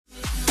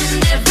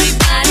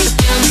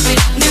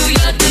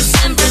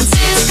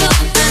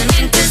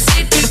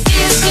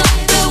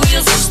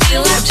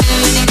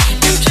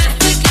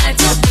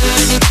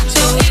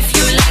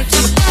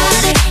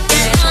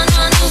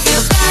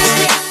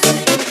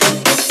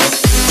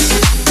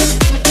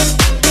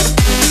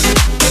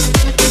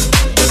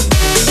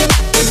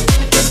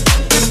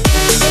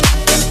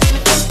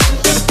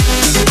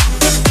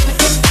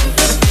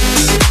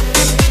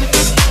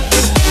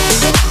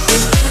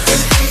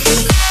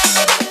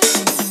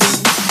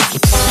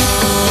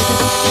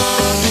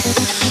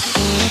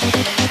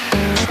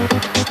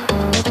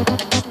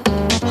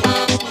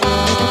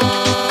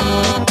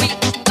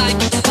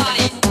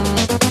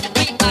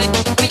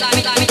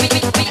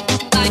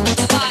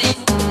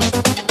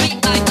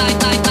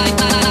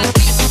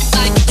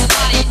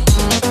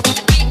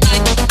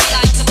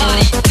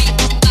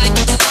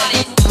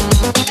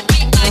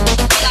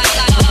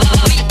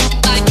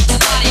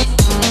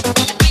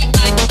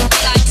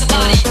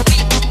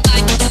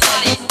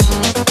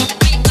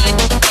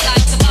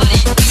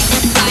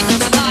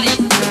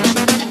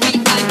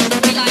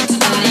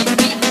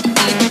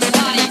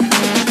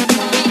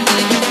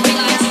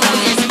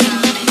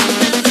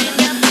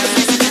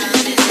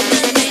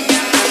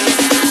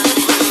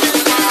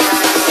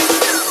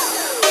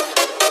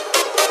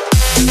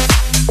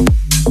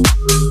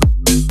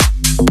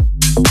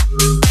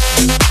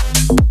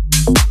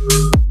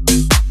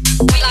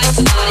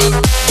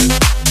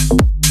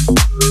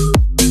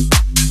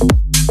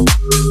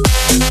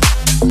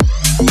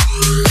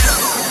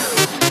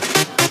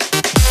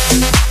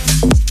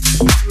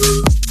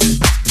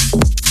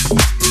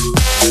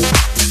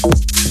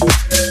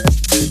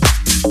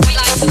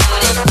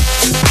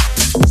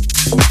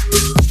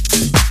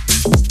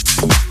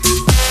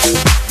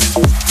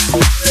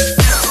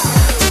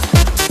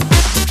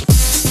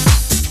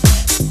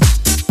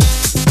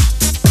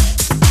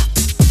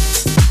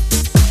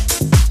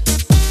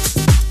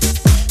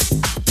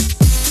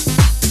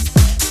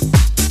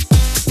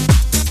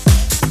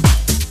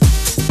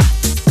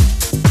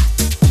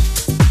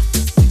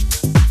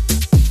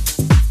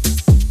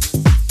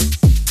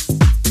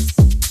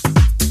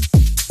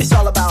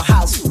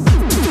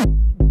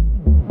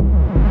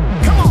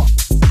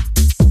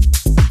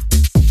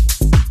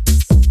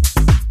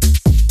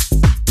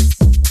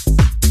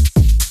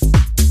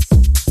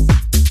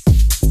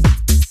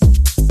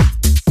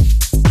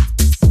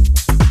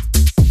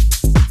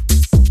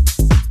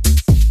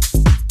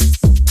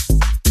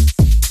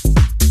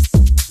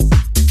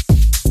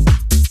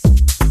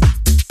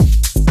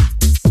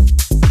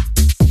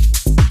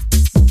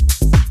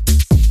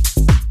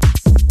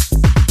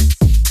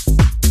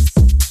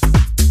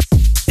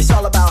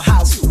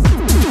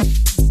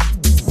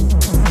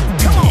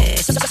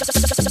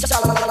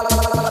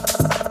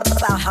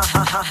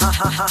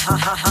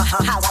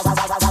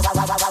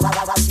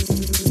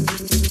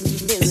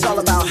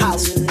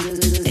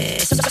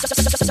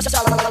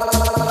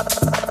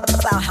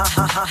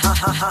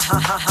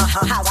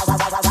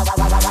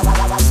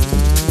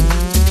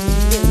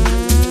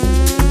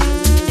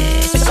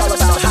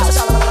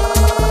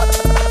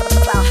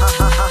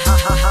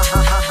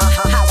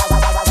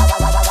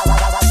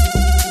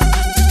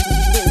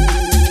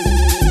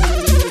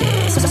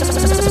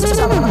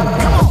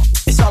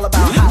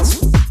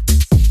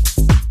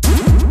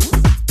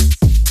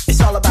It's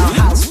all about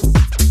house.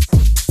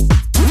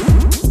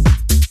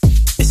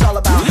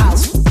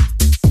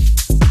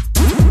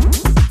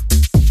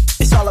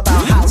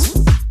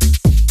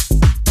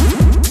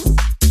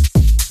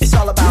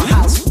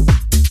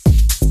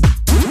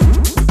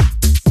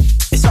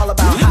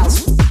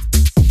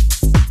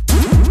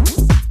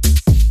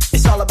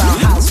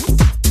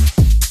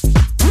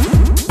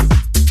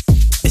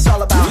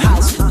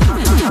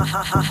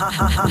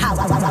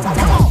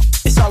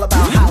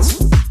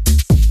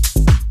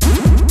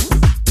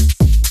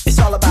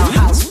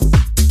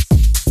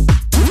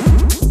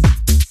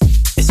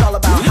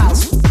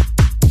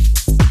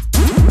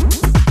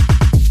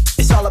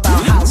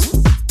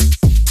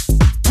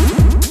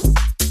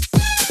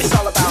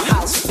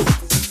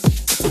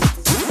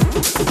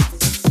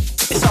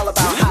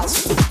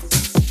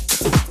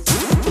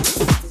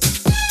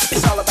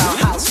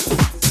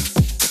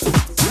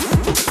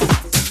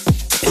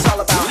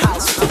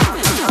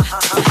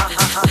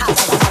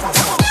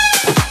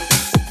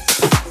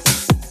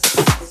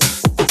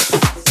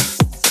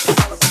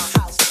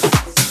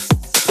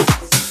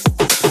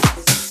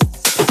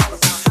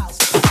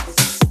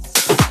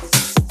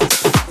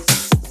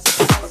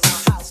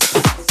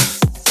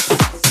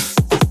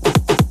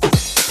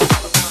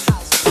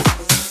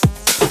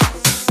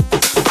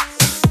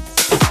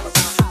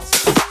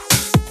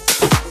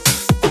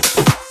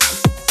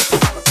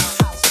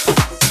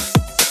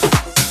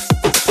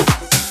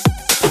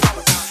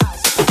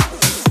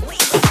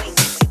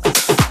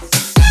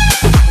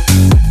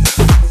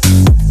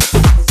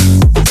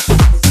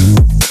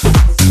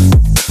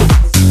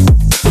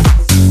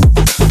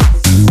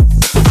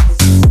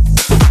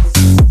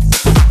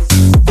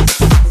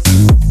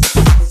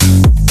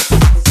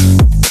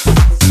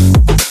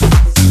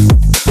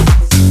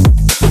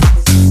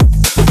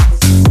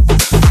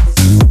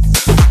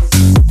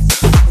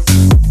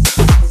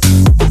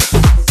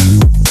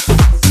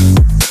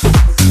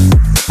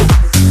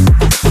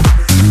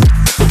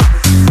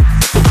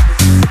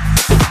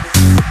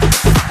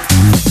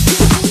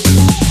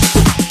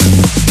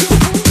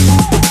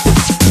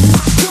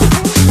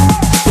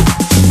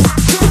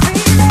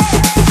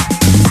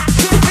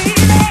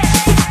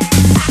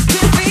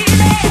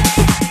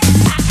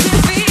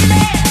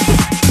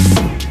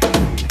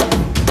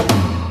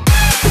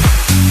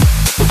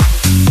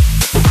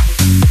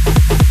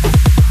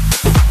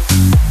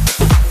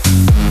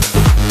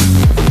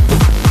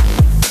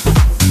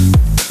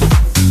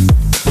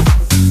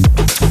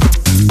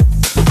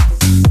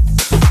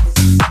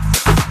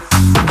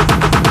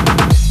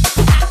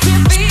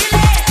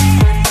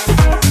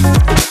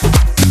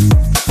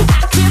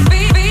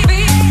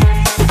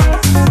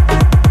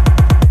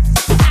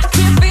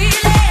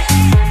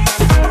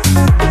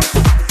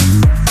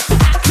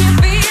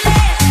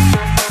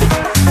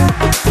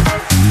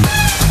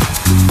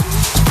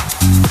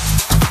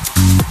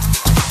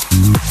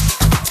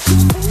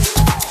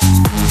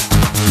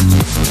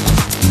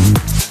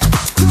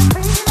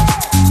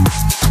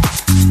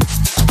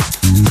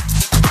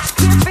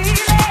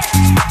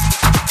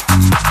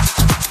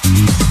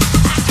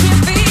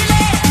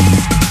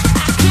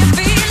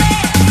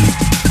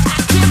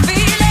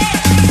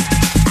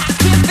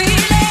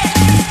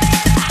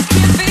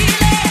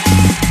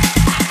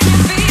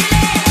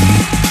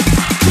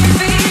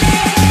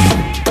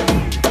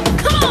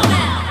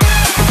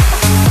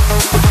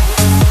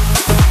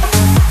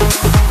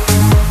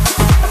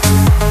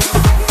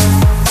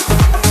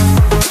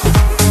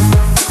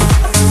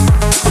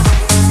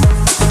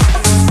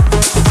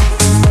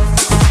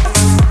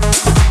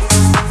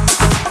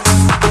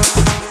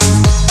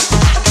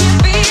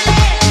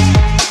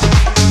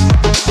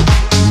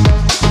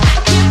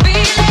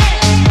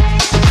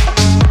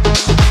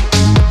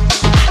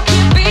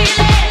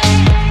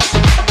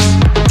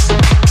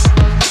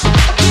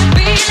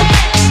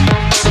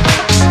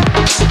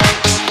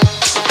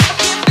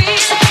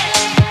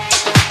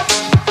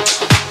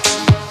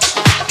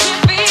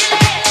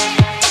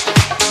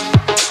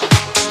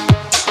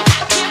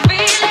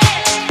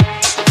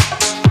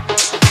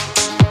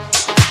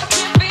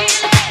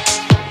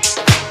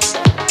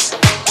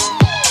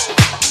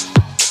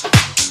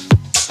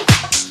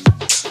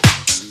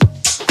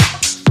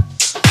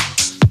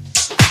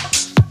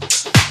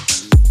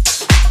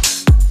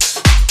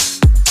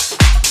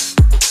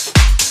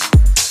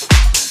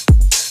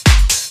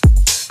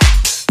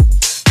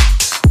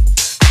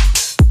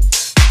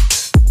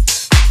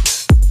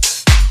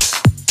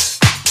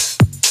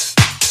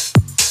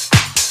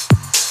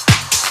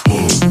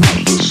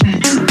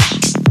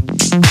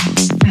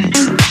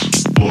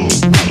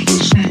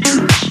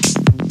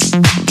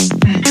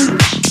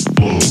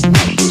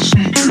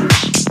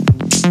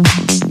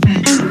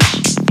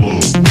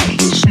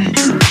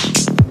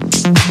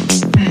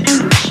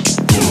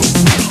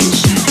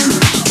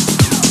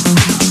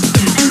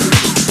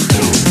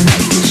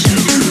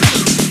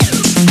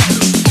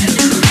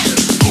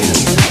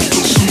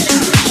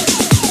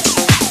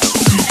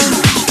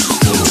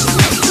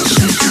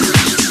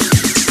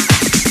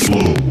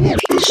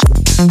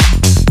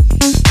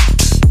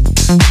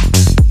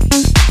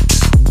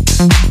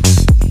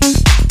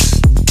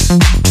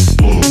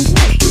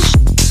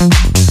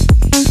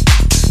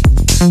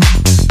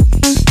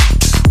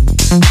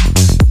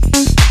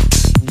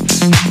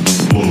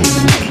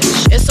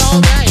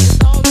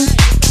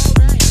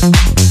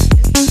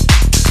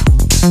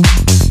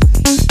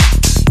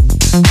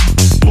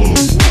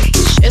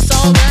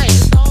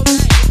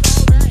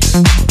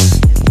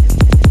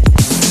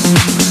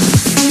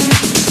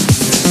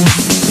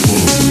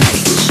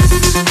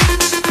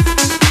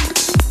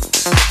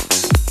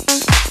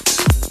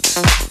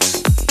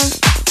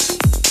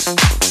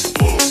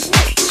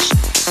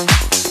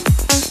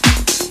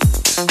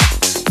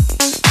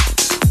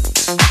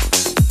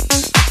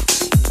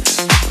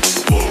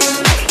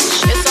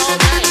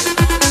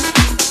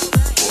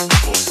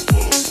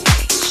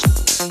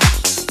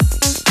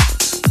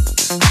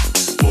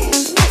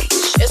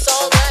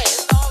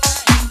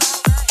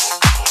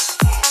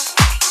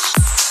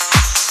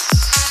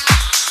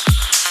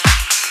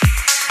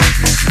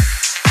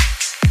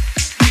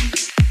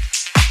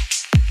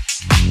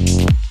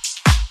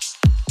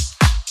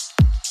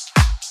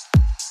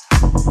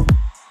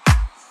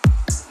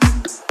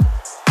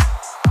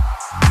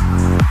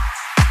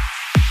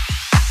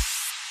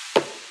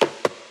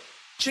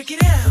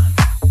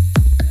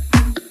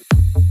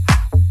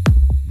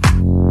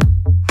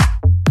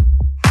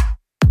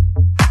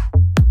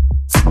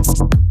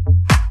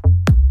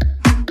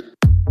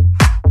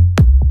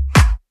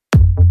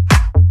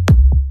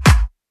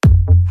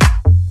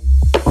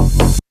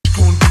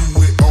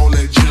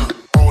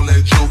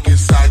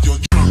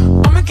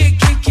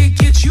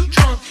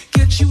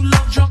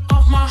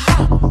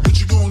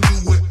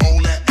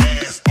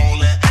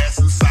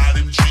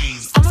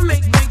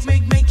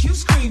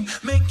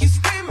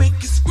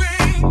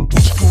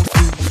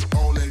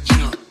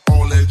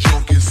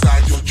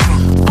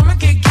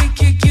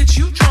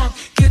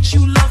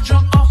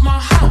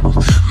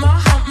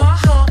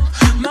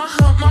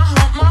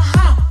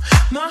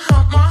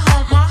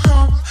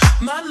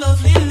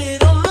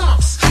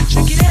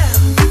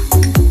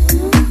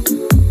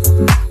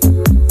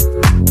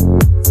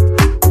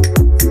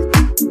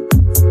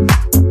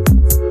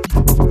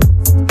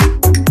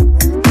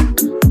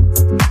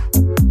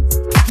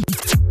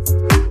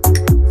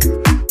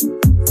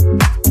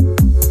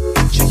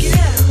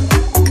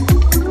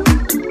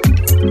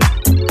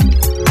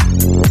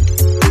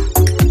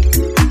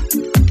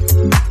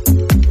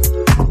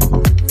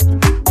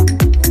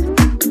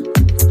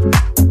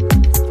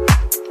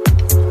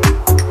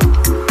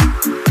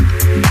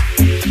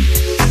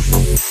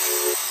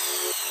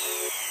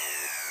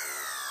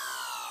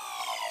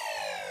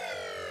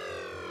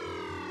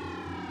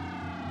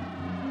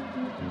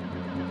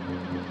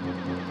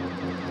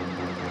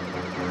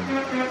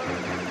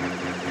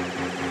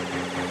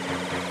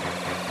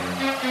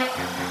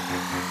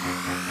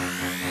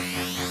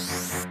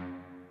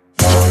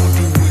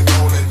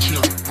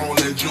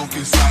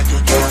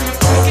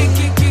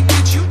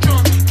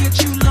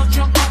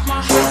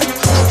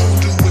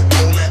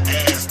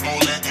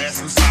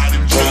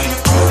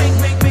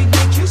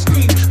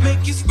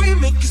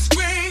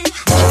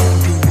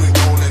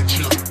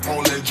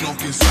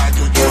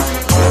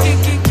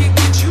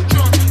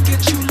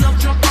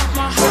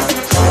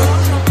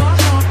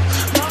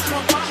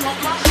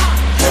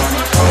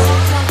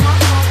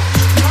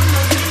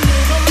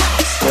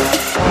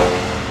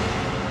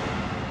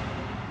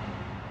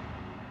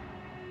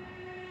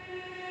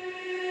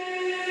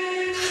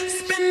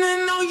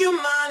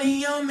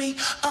 body on me,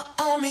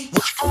 on me,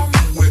 What you on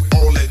gonna me. do with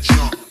all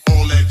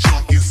that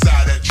junk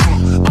inside that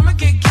trunk? I'ma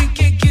get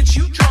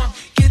you drunk,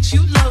 get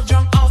you love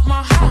drunk off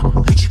my hump.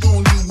 What you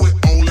gonna do with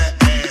all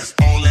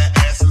that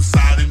ass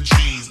inside them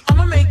jeans?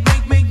 I'ma make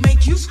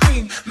you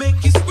scream,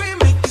 make you scream,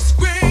 make you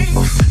scream.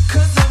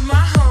 'Cause of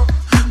my hump,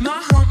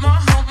 my hump, my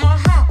hump, my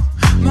hump,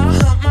 my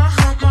hump, my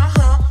hump, my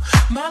hump,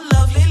 my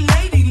lovely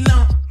lady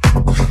lump.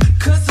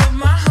 'Cause of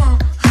my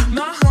hump,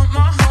 my hump,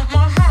 my hump,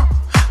 my hump,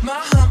 my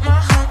hump, my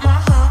hump, my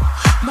hump,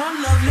 my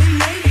lovely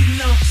lady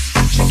lump.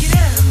 Check it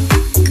out.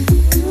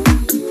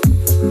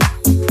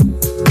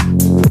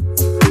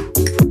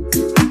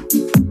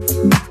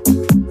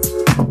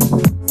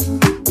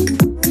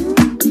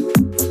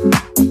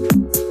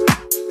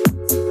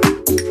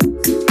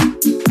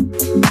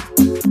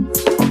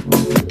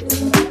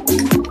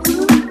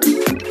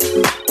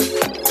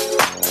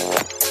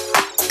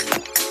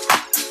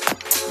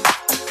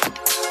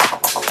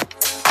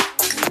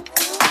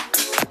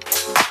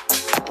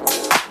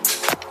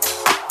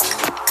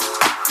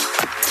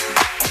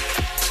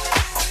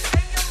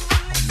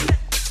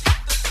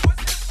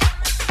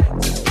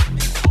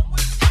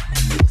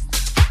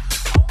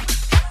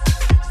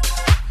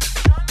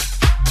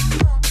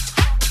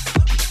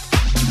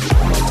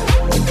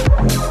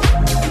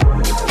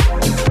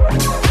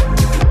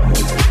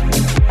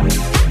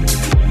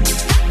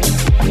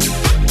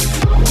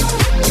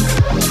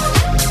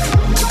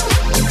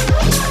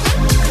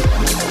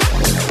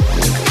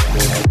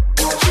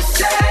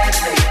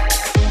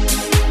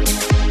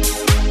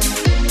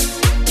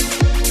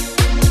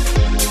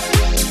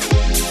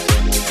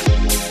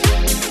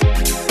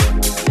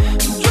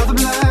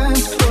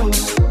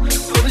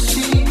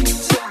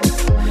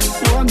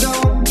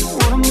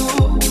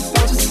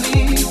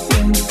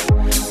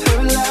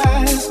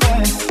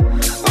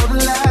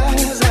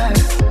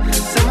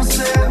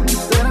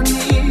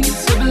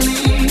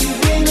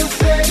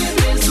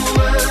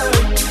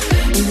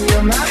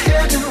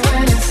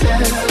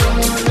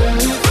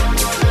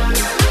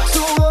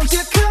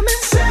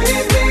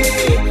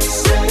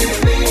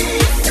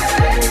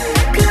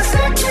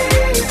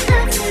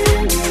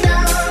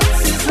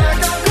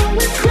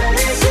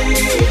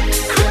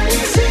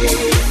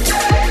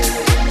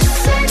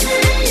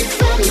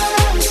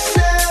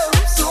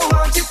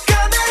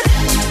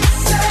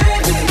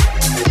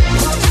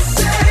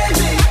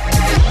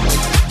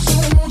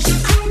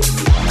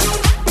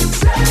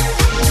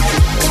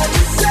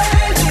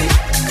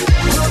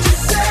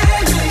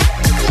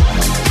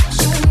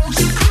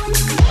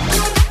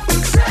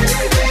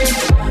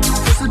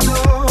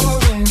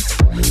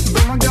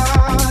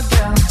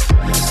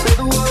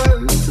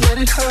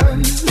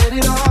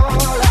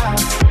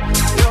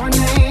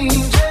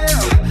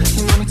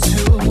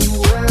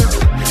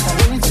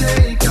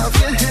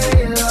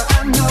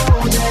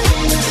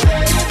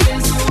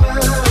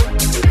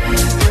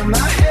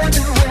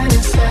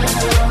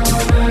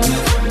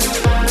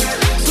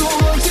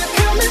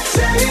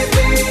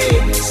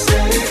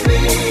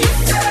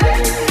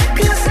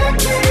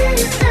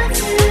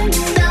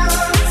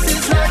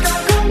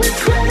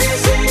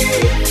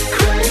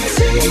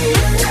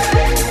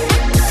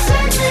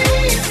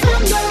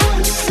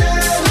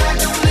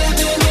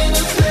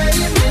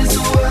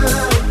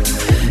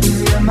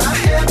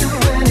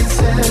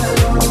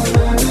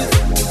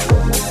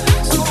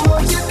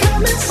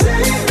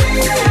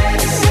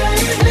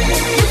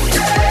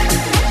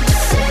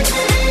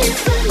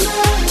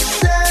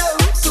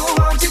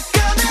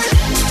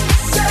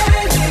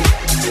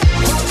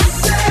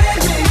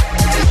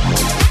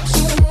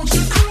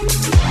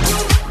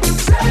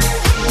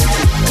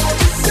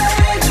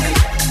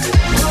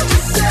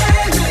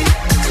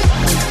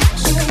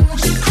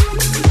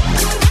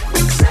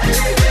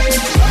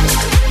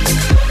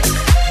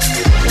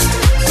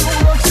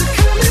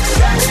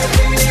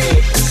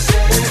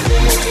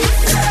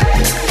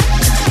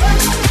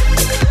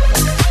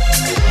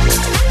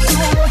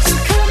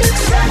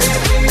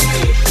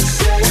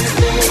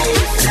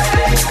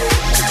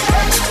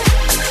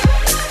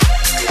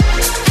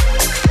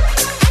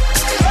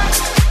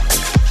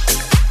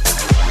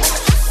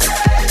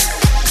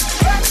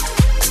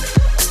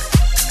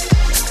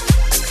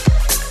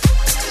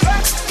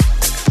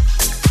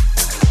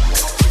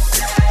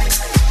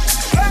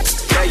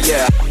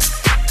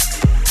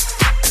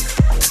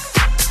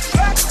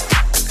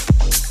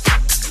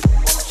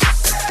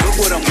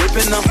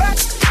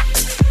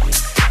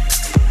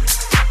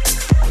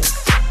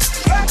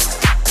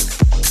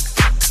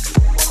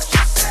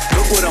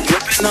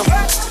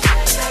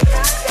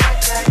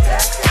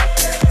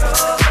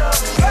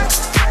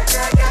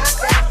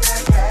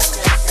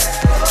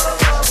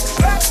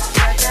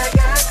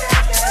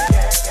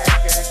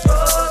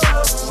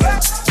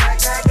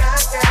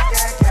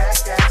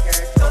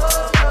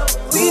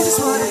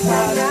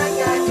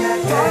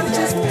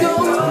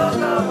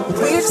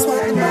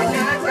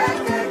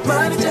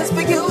 Money just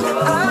for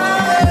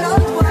you.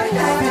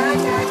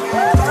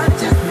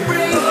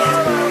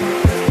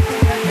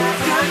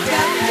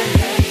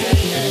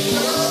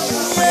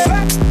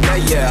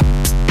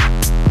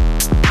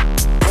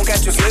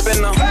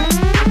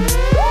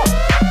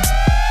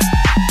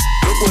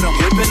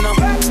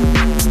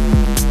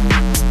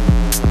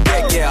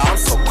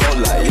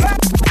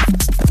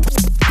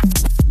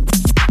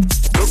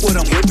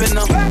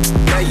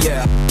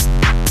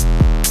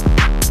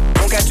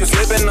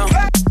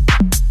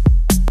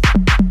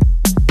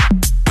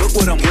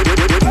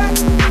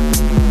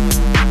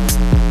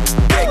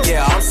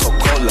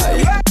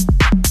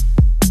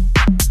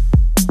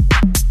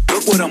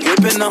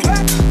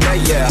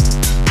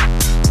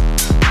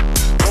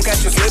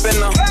 slipping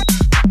now.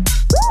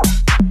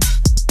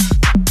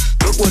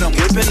 Look what I'm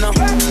whipping now.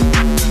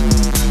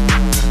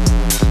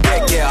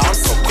 Yeah, yeah, I'm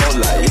so cold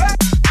like.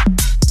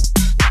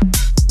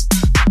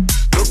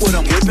 Look what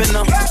I'm whipping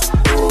now.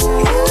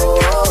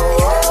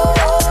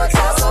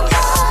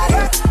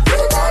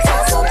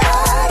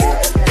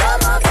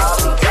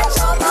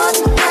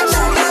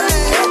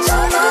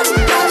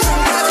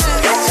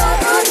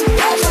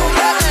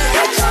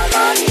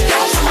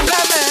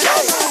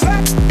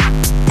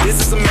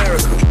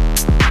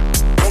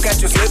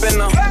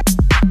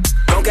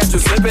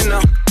 Slipping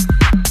now.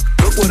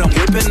 Look what I'm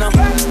whipping now.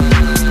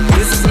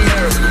 This is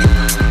America.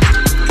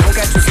 Don't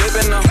catch you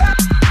slipping now.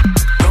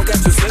 Don't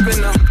catch you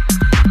slipping now.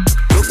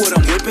 Look what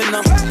I'm whipping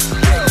now.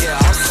 Yeah, yeah,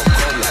 I'm so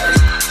cold like.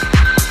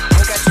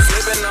 Don't catch you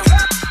slipping now.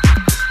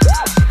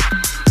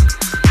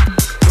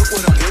 Look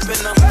what I'm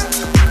whipping now.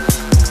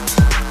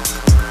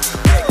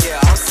 Yeah, yeah,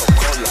 I'm so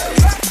cold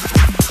like.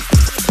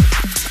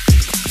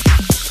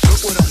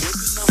 Look what I'm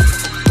whipping now.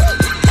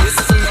 This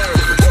is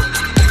America.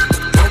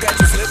 Don't catch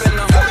you slipping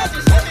now.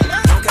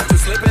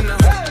 Slipping now.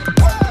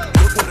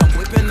 Look what I'm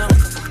whipping now.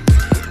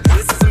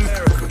 This is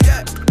America.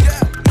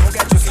 Don't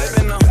catch you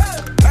slipping now.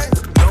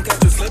 Don't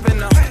catch you slipping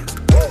now.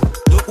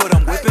 Look what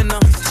I'm whipping now.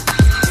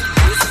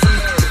 This is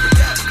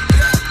America.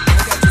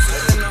 Don't catch you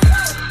slipping now.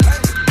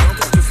 Don't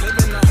catch you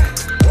slipping now.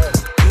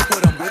 Look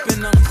what I'm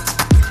whipping now.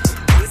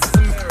 This is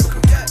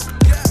America.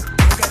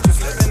 Don't catch you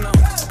slipping now.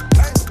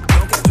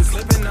 Don't catch you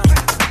slipping now.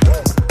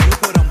 Look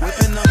what I'm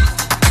whipping now.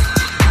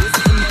 This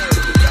is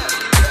America.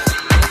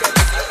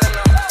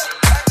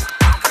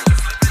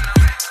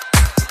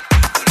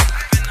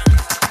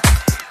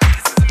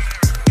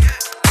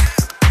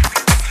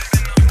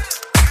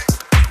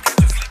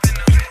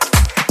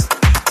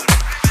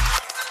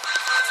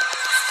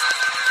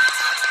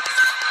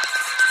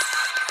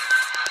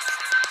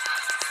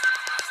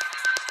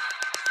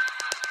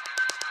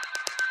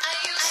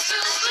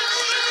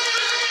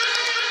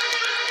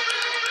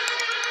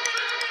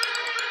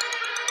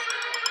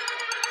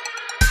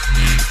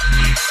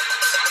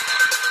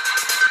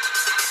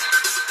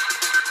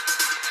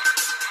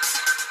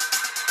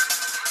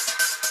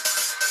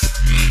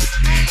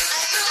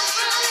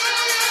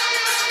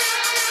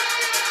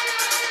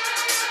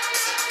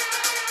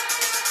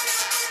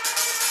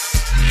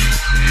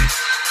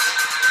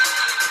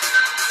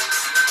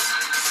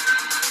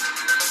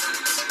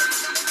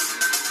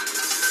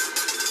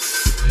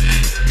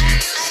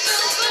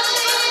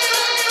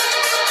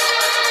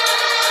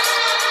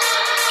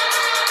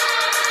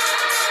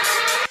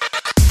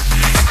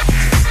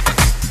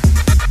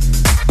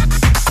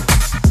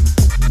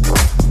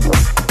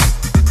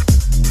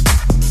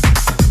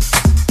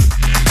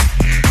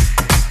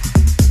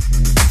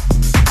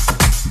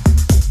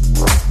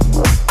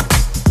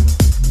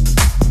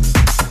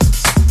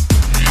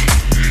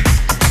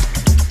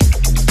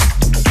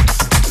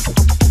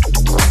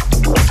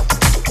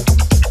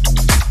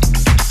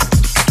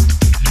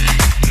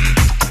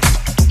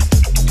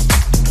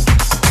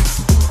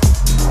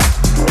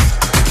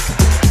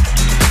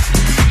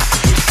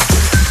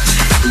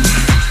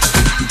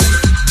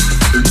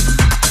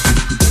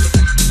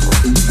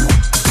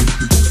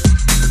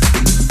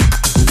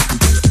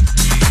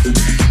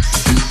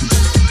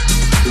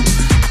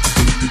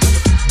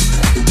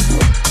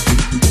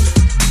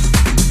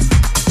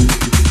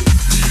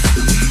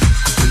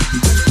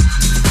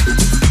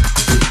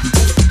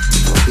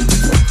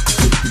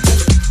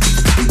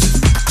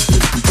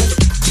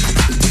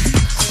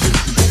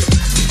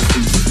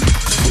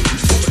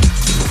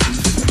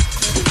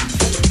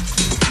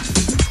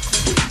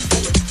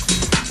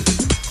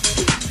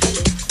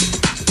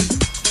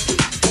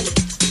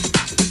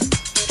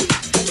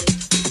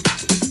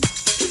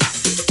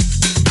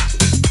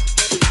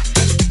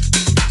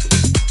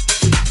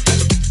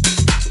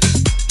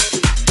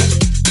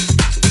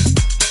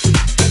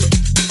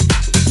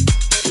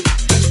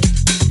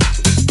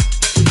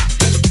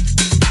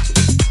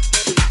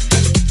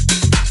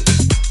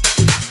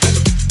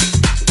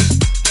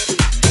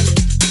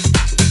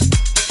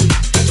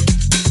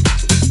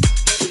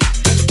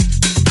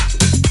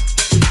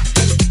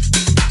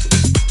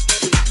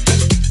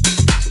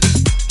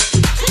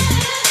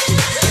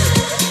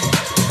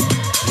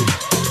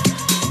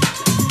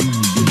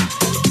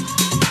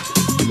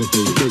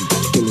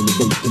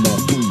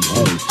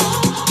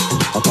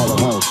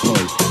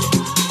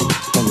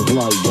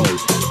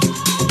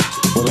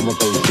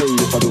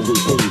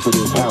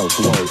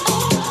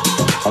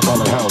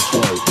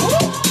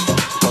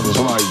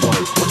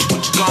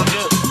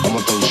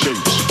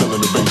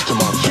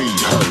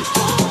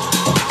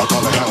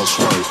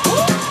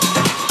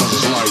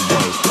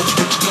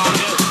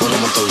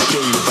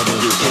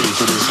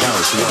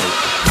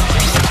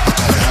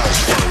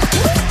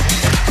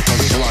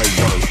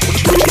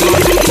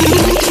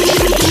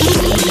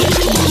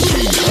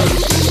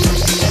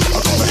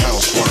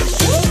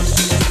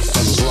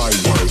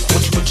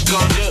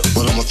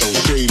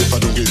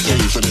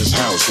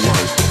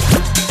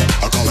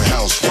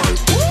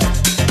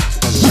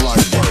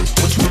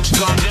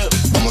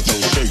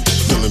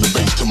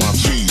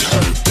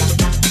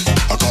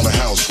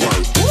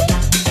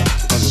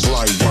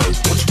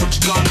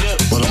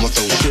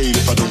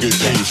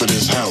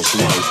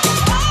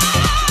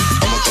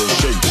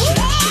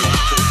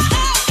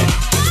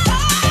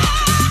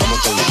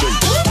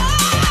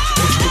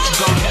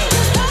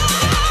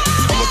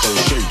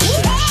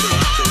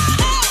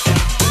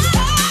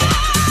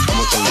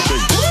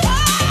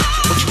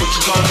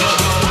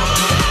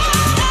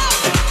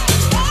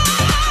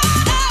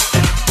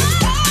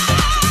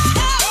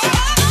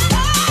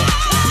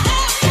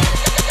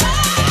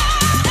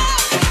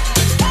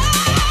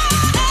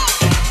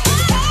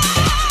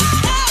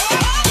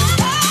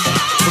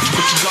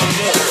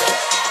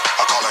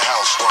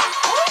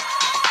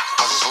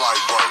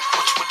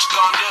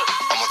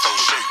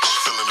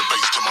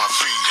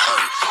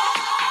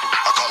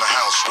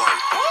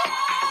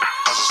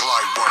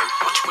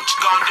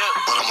 gonna do?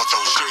 But I'ma throw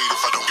shade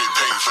if I don't get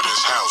paid for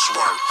this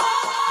housework.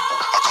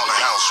 I call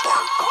it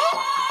housework,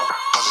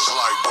 cause it's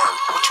light work.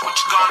 What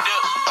you gonna do?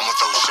 I'ma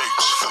throw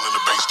shapes, feeling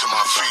the bass till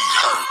my feet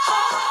hurt.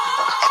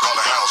 I call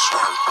it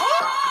housework,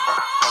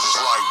 cause it's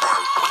light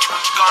work. What you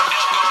gonna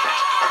do?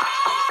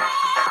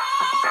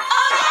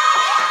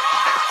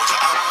 With the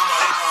hour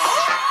night on,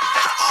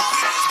 all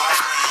we is my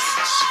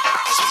friends.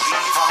 Let's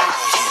believe I'm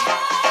working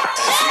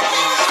every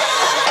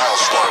weekend.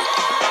 Housework,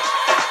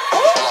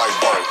 light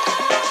work.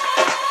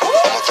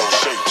 I'ma throw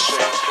shapes.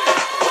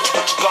 What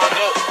you gonna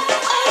do?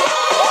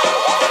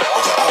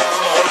 With the hour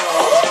night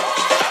on,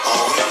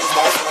 all we is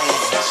my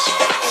friends.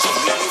 Let's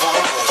believe I'm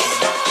working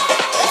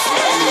every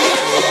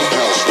weekend.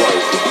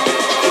 Housework,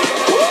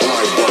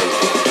 light work.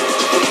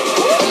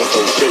 I'ma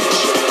throw shapes.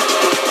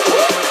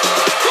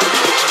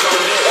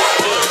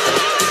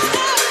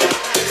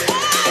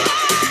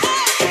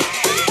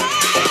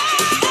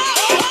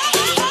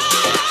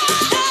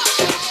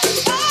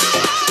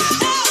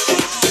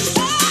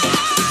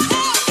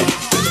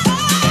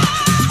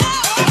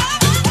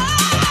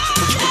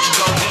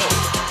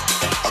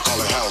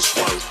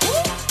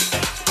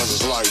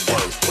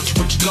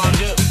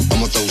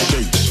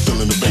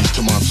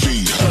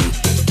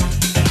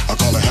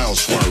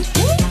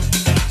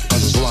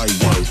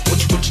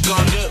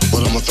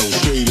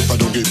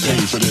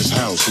 For this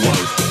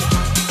housework,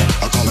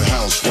 I call it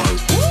housework,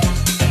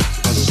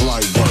 cause it's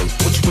light work.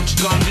 What you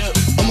gonna do?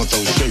 I'ma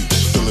throw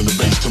shapes, feeling the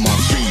bass till my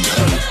feet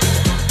hurt.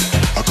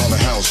 I call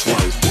it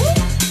housework,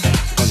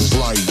 cause it's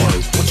light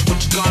work. What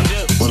you gonna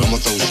do? But I'ma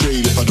throw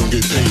shade if I don't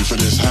get paid for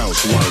this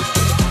housework.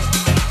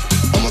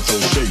 I'ma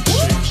throw shapes.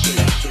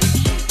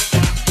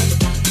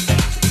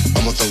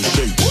 I'ma throw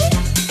shapes.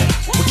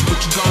 What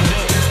you gonna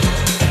do?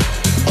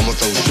 I'ma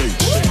throw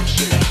shapes.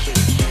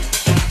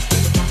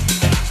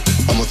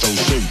 I'ma throw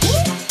shapes.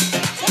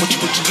 What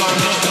you gonna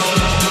do?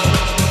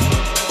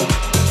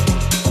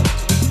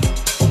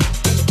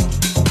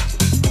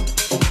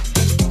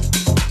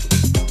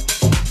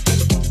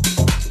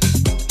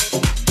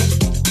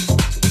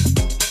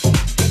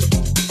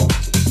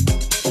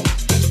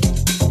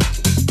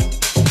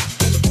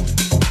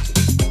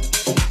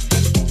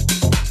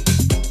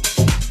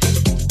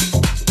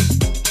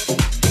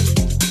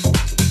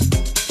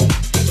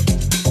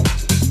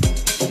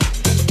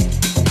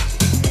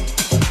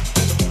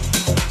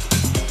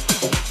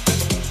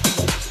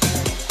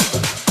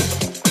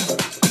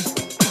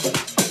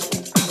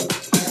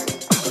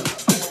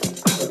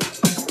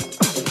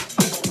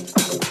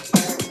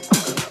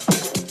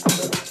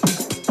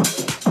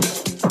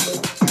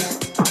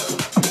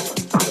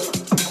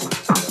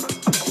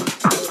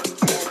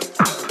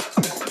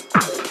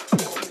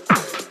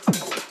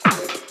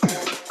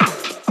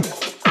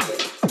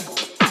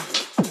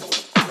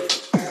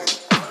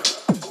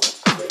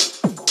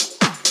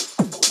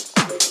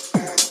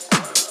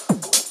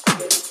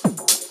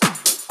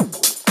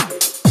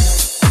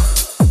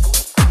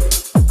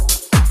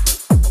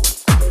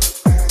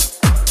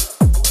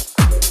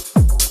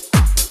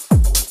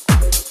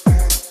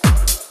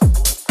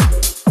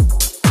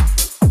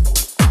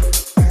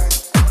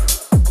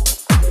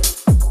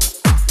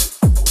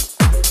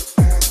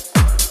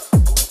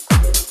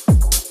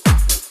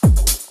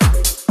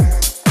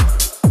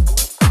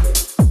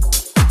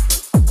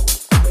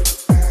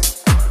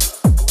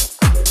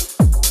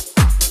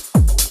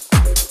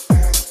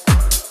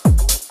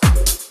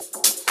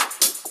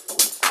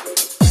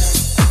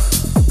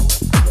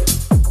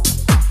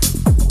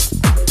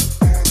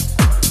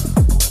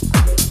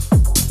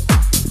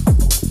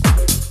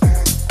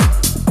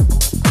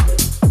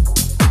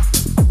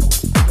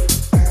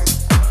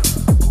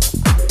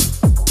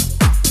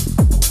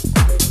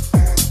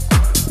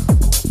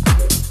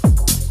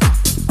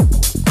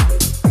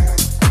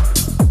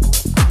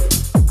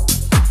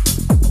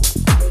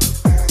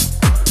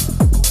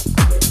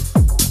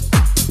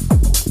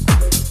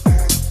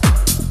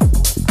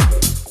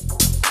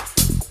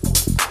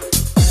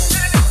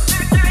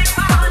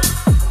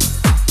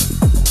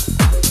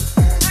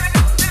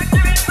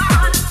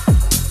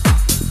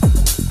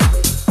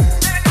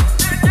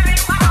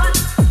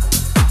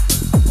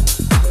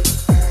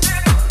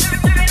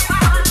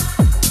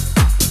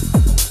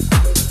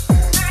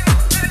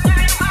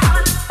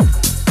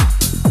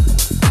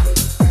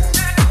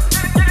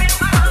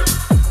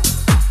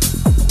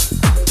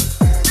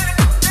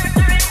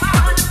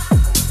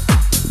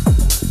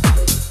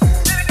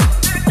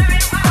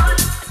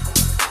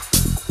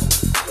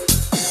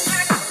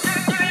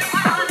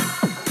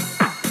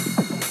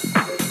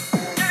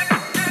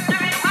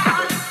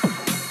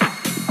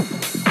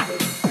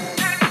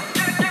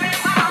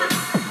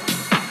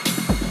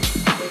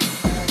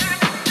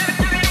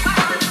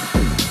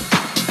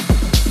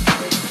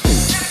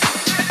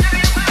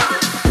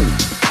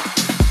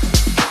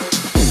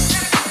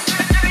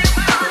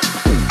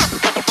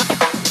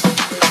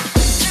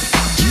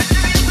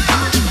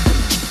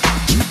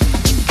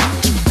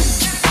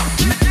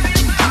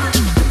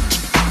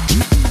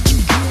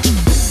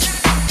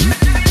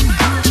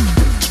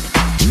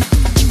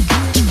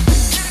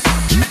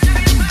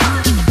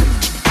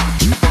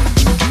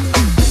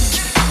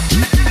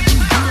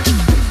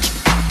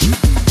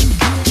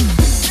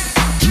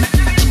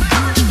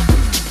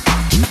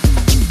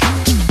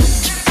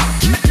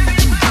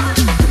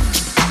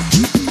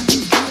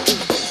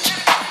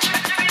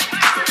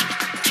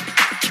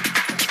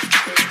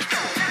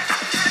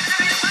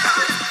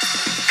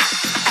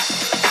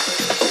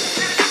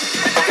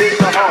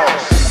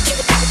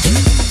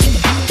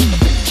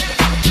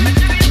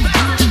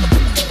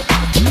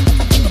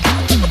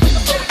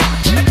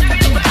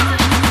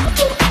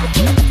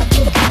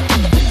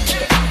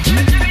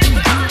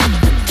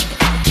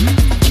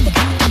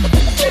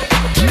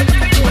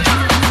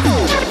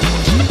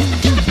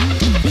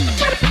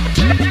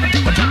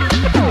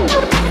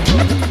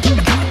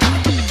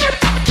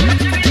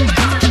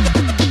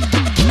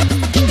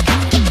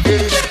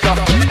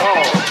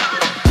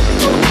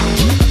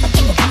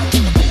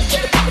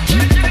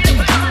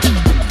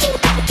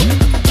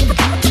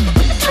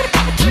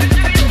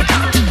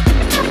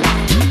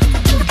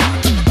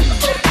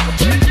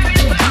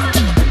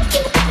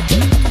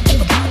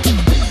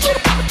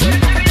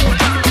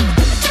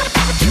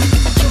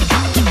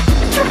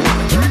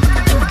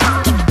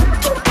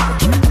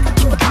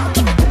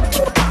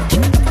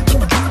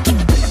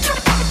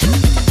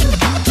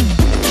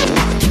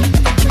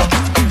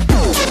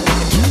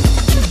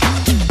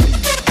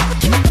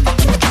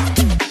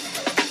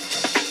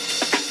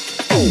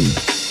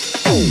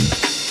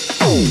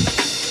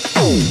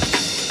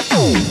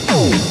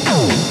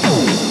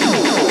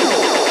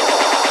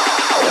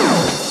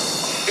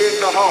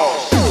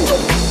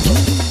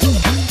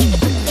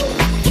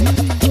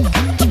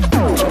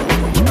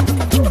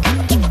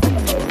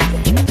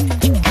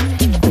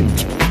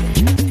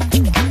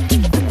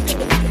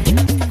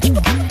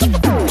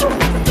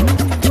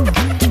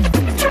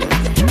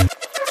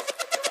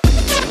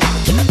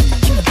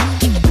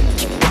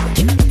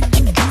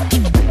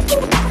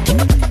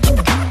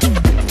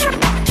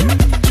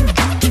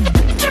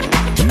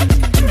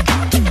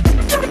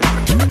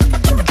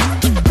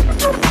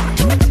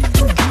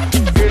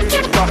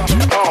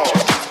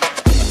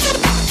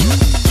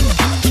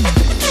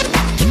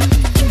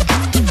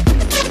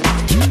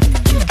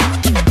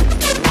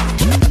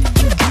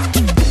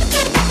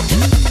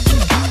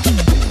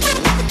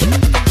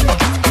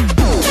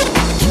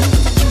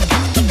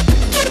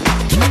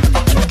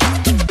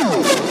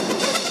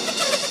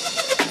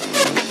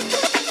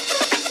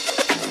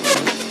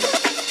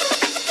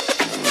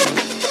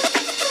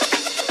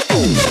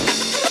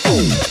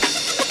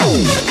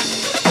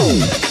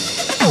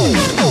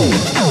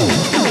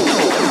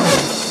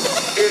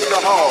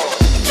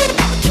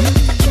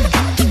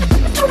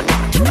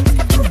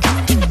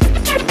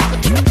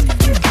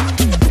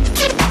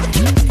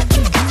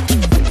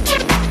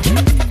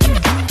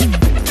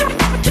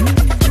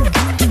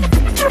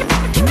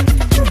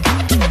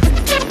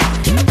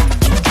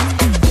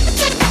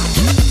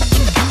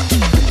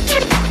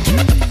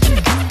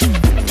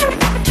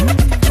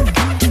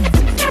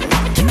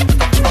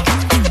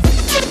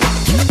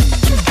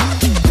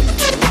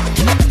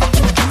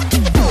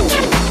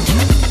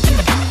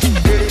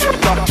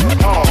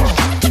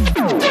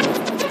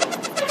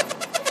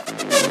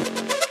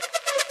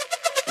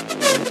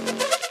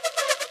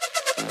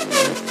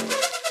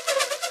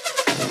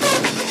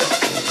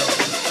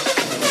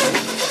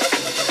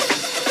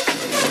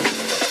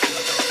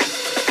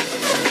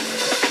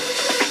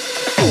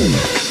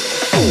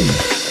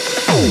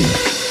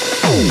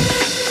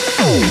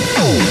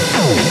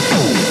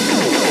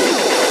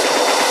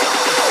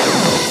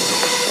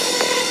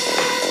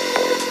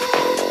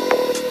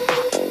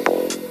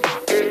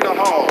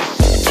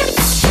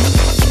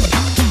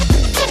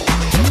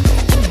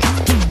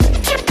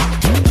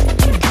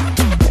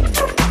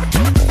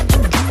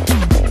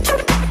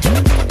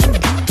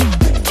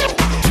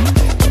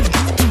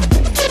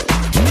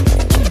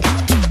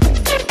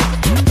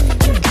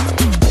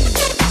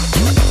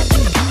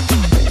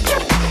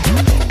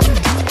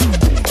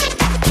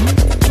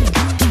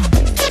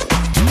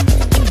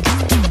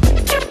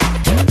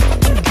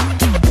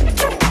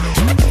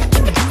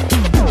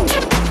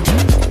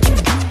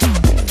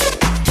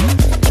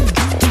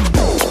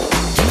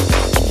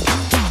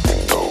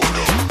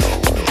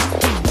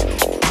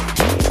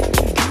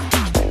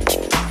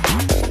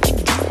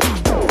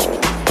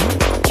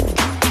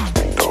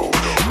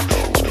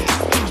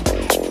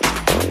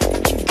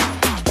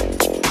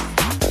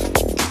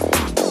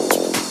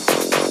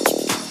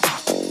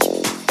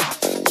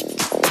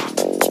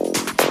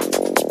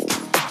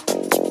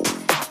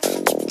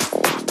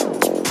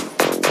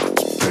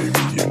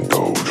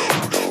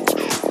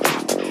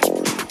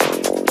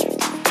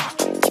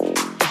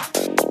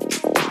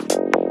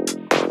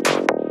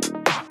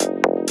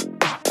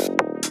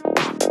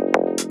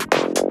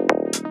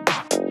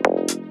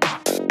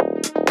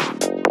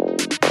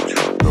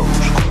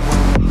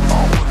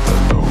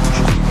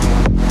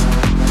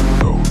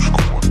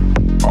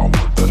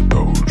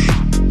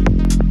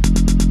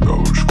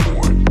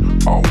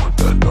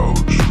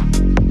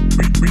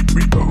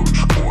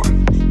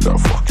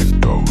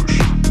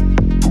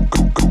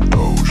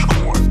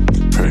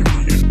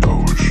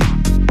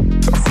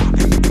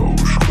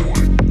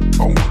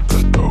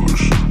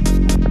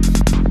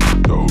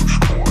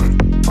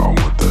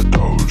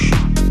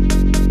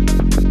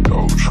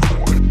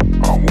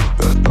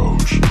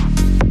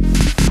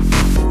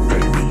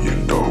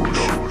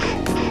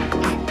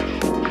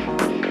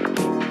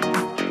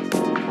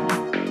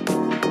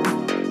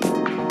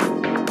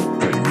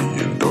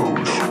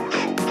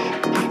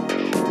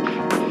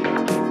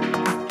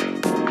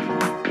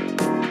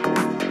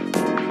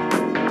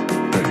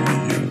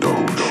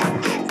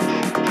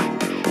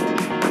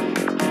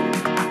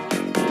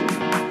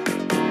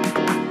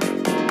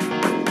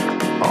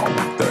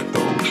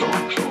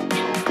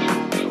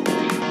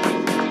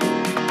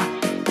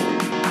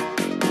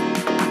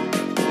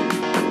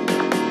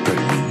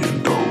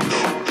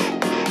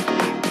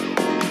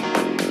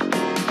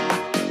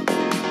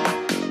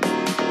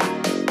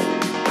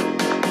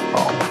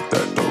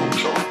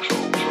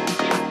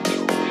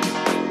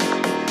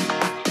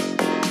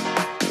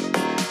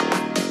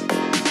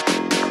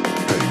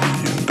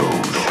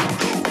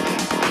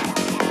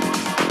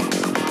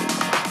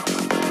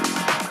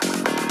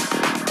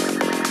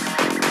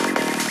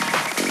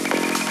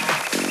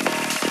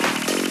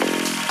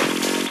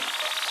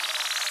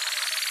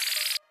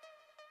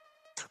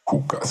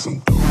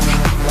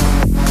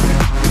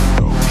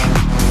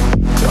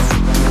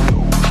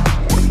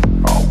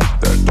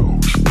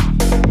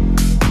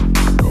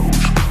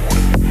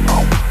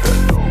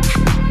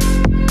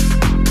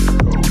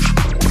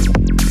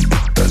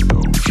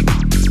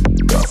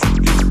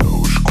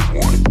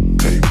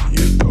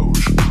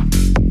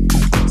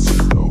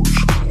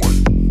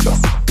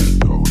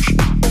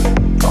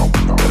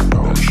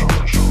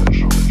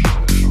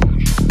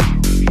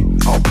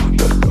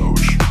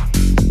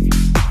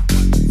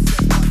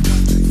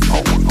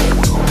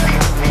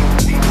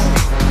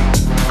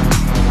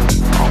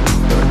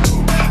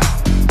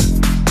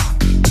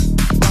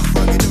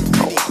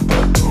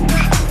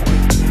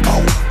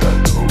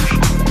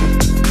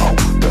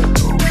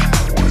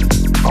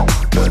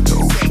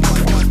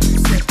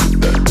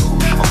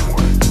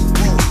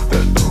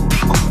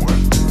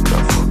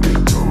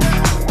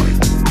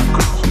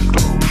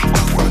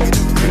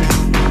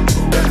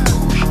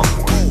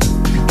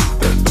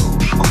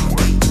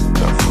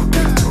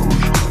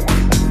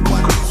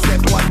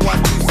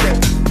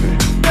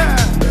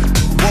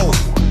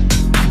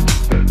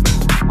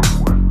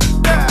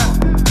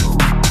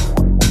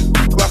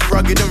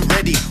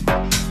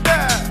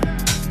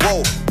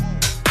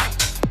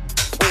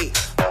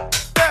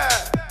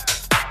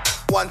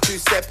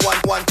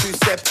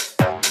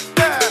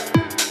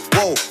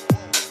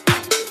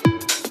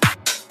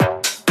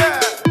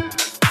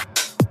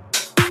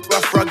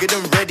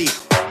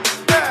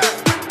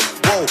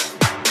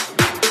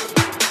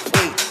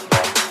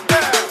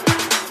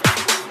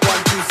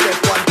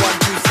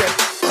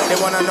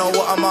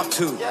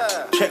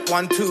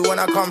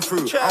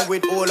 I'm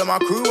with all of my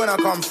crew when I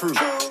come through.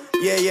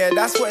 Yeah,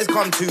 that's what it's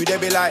come to. They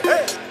be like,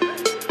 hey,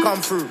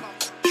 come through.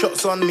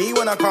 Shots on me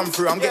when I come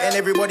through. I'm getting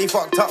everybody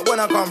fucked up when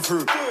I come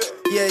through.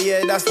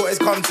 Yeah, that's what it's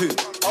come to.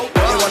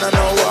 They wanna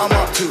know what I'm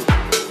up to.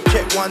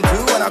 Check 1, 2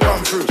 when I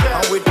come through.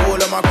 I'm with all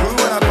of my crew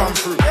when I come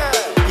through.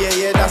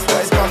 Yeah, that's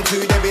what it's come to.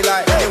 They be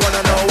like, they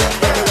wanna know,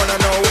 they wanna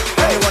know,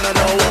 they wanna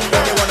know,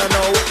 they wanna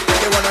know,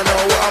 they wanna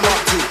know what I'm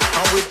up to.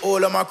 I'm with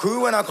all of my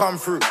crew when I come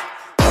through.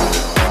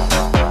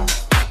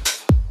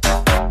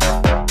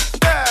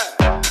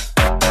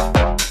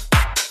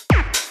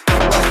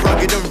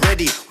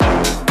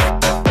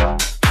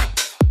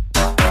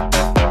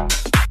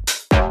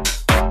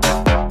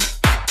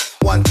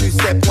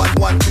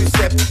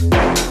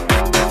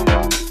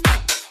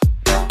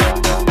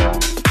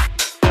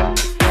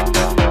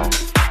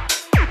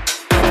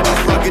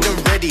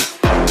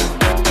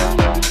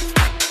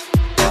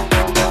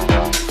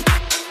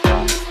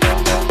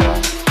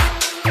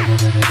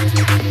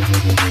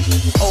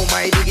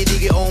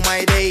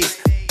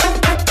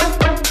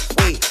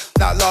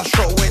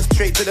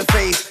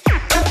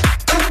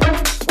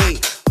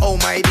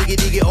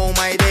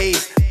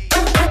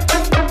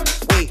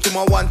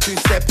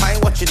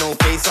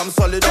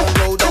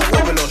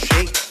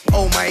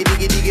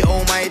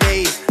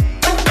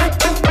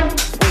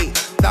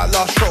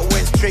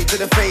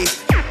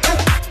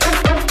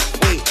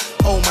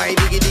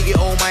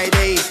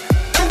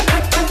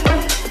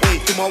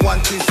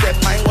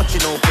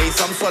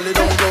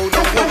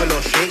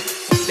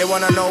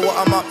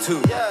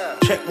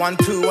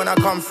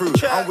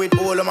 I'm with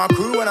all of my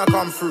crew when I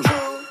come through.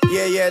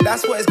 Yeah,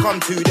 that's what it's come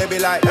to. They be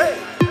like, hey,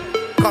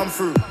 come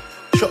through.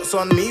 Shots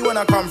on me when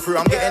I come through.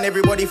 I'm getting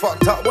everybody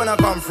fucked up when I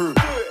come through.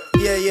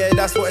 Yeah,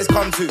 that's what it's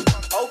come to.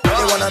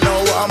 They wanna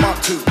know what I'm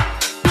up to.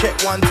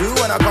 Check 1, 2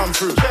 when I come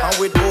through. I'm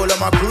with all of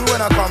my crew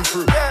when I come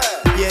through.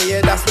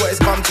 Yeah, that's what it's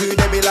come to.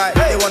 They be like,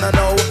 they wanna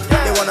know,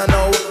 they wanna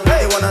know,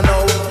 they wanna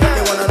know,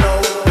 they wanna know,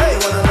 they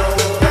wanna know.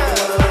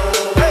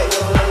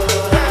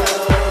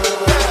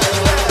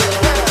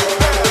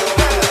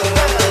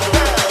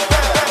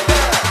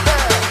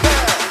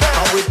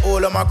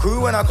 All of my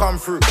crew when I come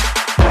through.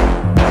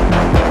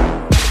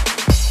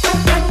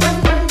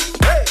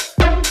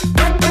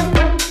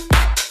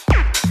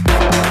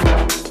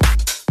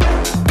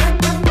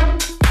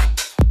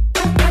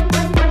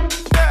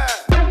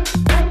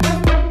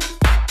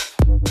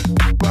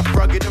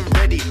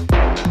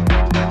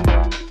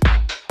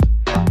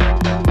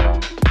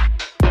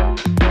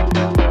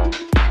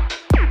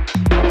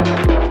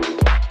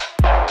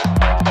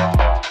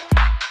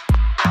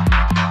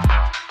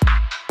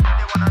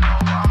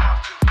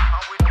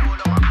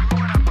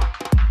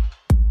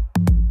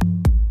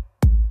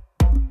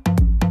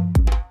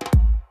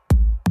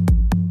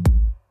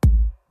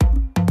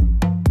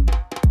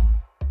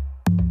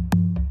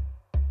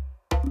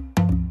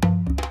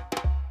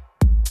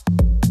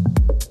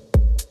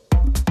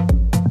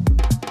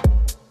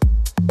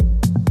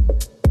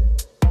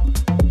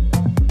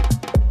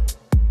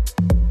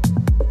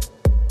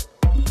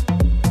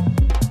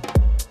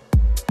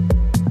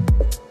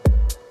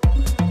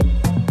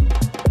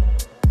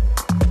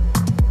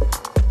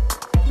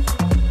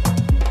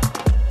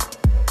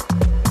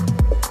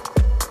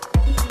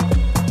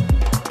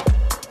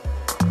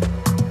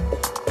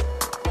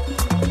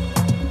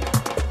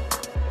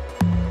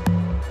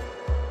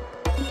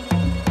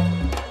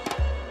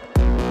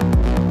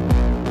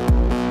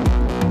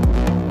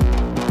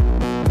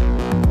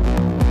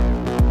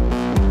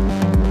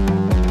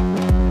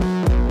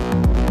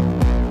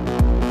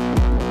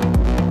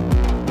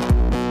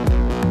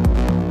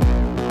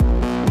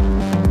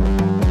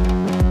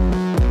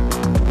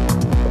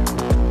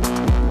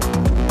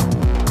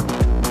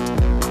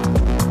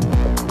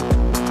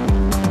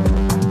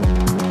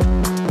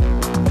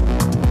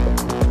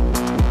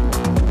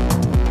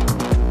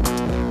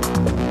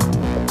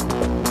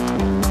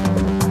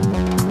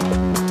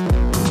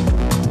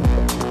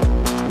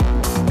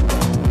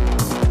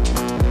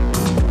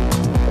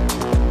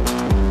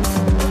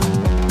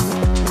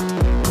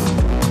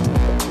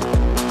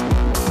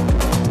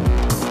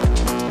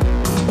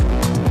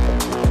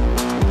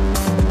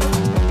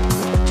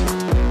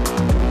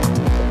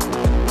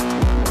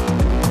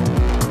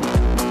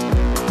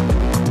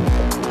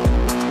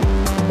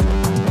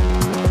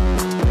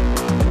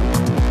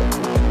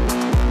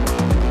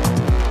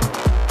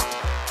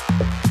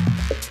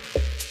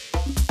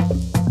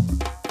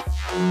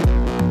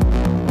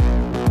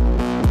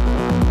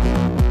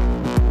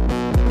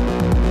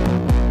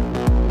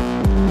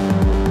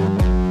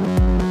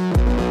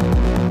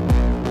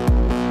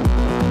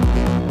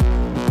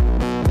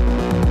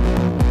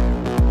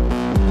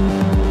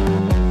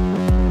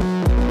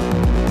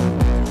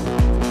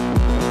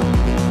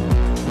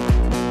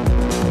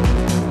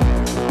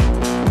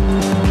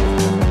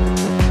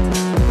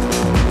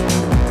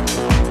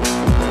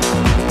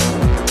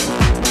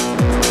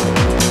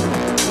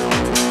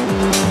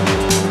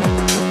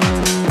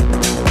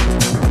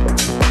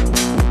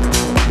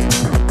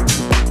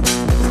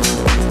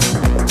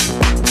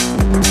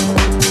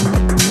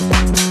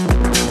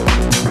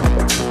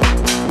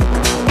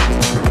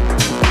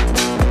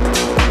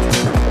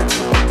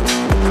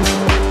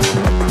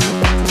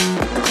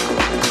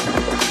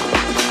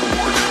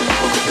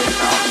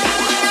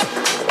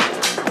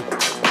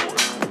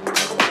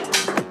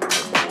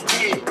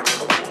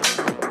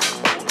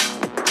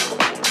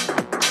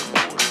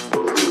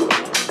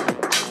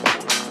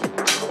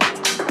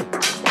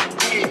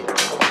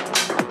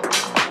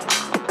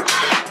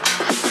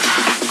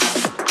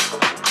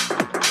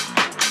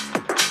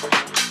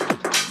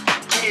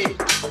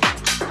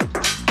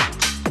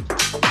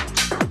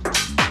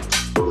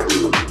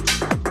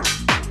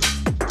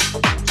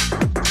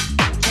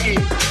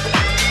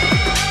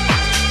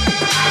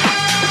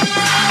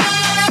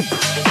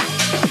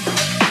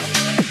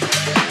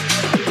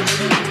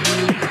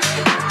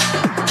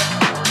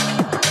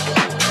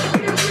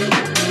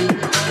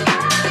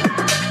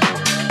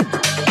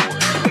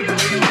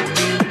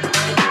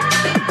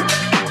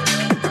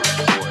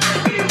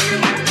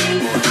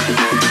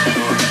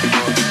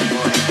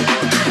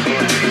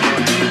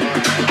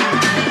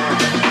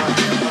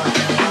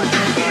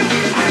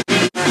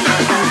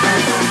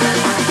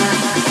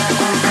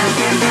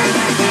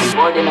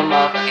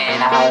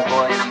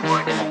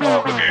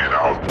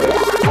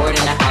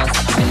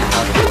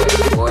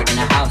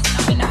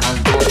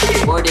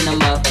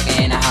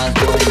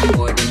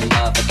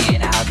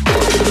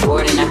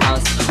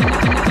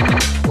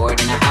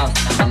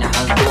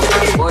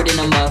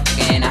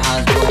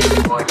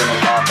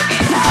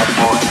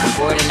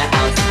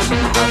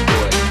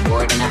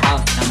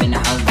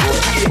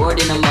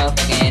 in the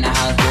motherfucker in the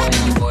house, bored.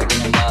 I'm bored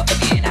in the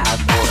motherfucker in the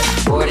house,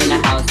 bored. Bored in the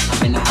house,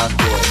 I'm in the house,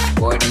 bored.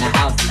 Bored in the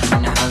house, I'm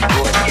in the house,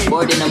 bored.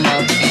 Bored in the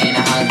motherfucker in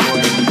the house,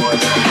 bored. I'm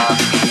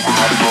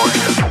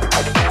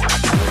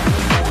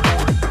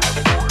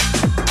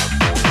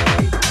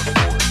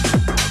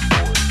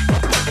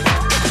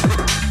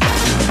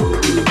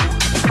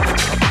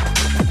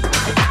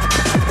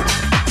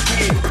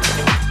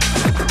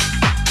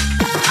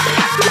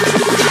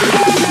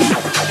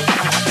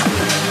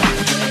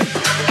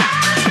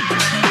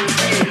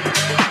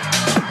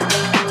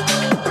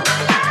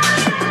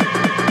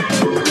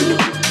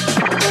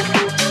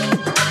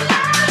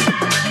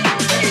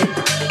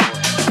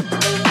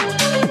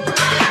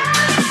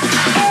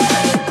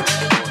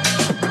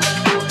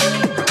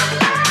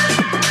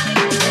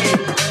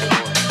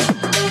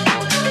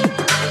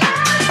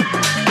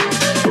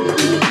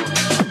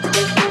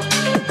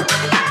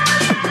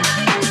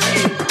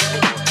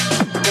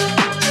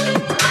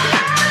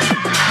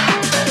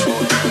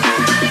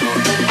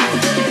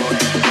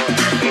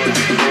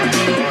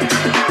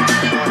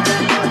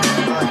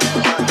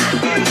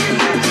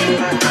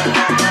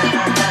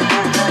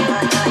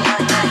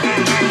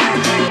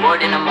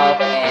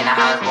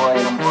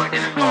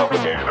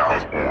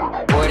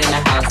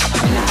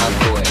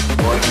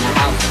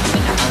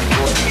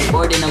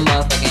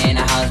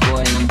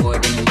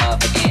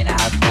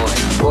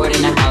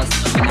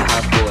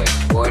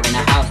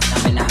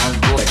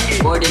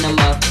bored in the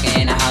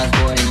motherfucker in the house,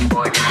 bored.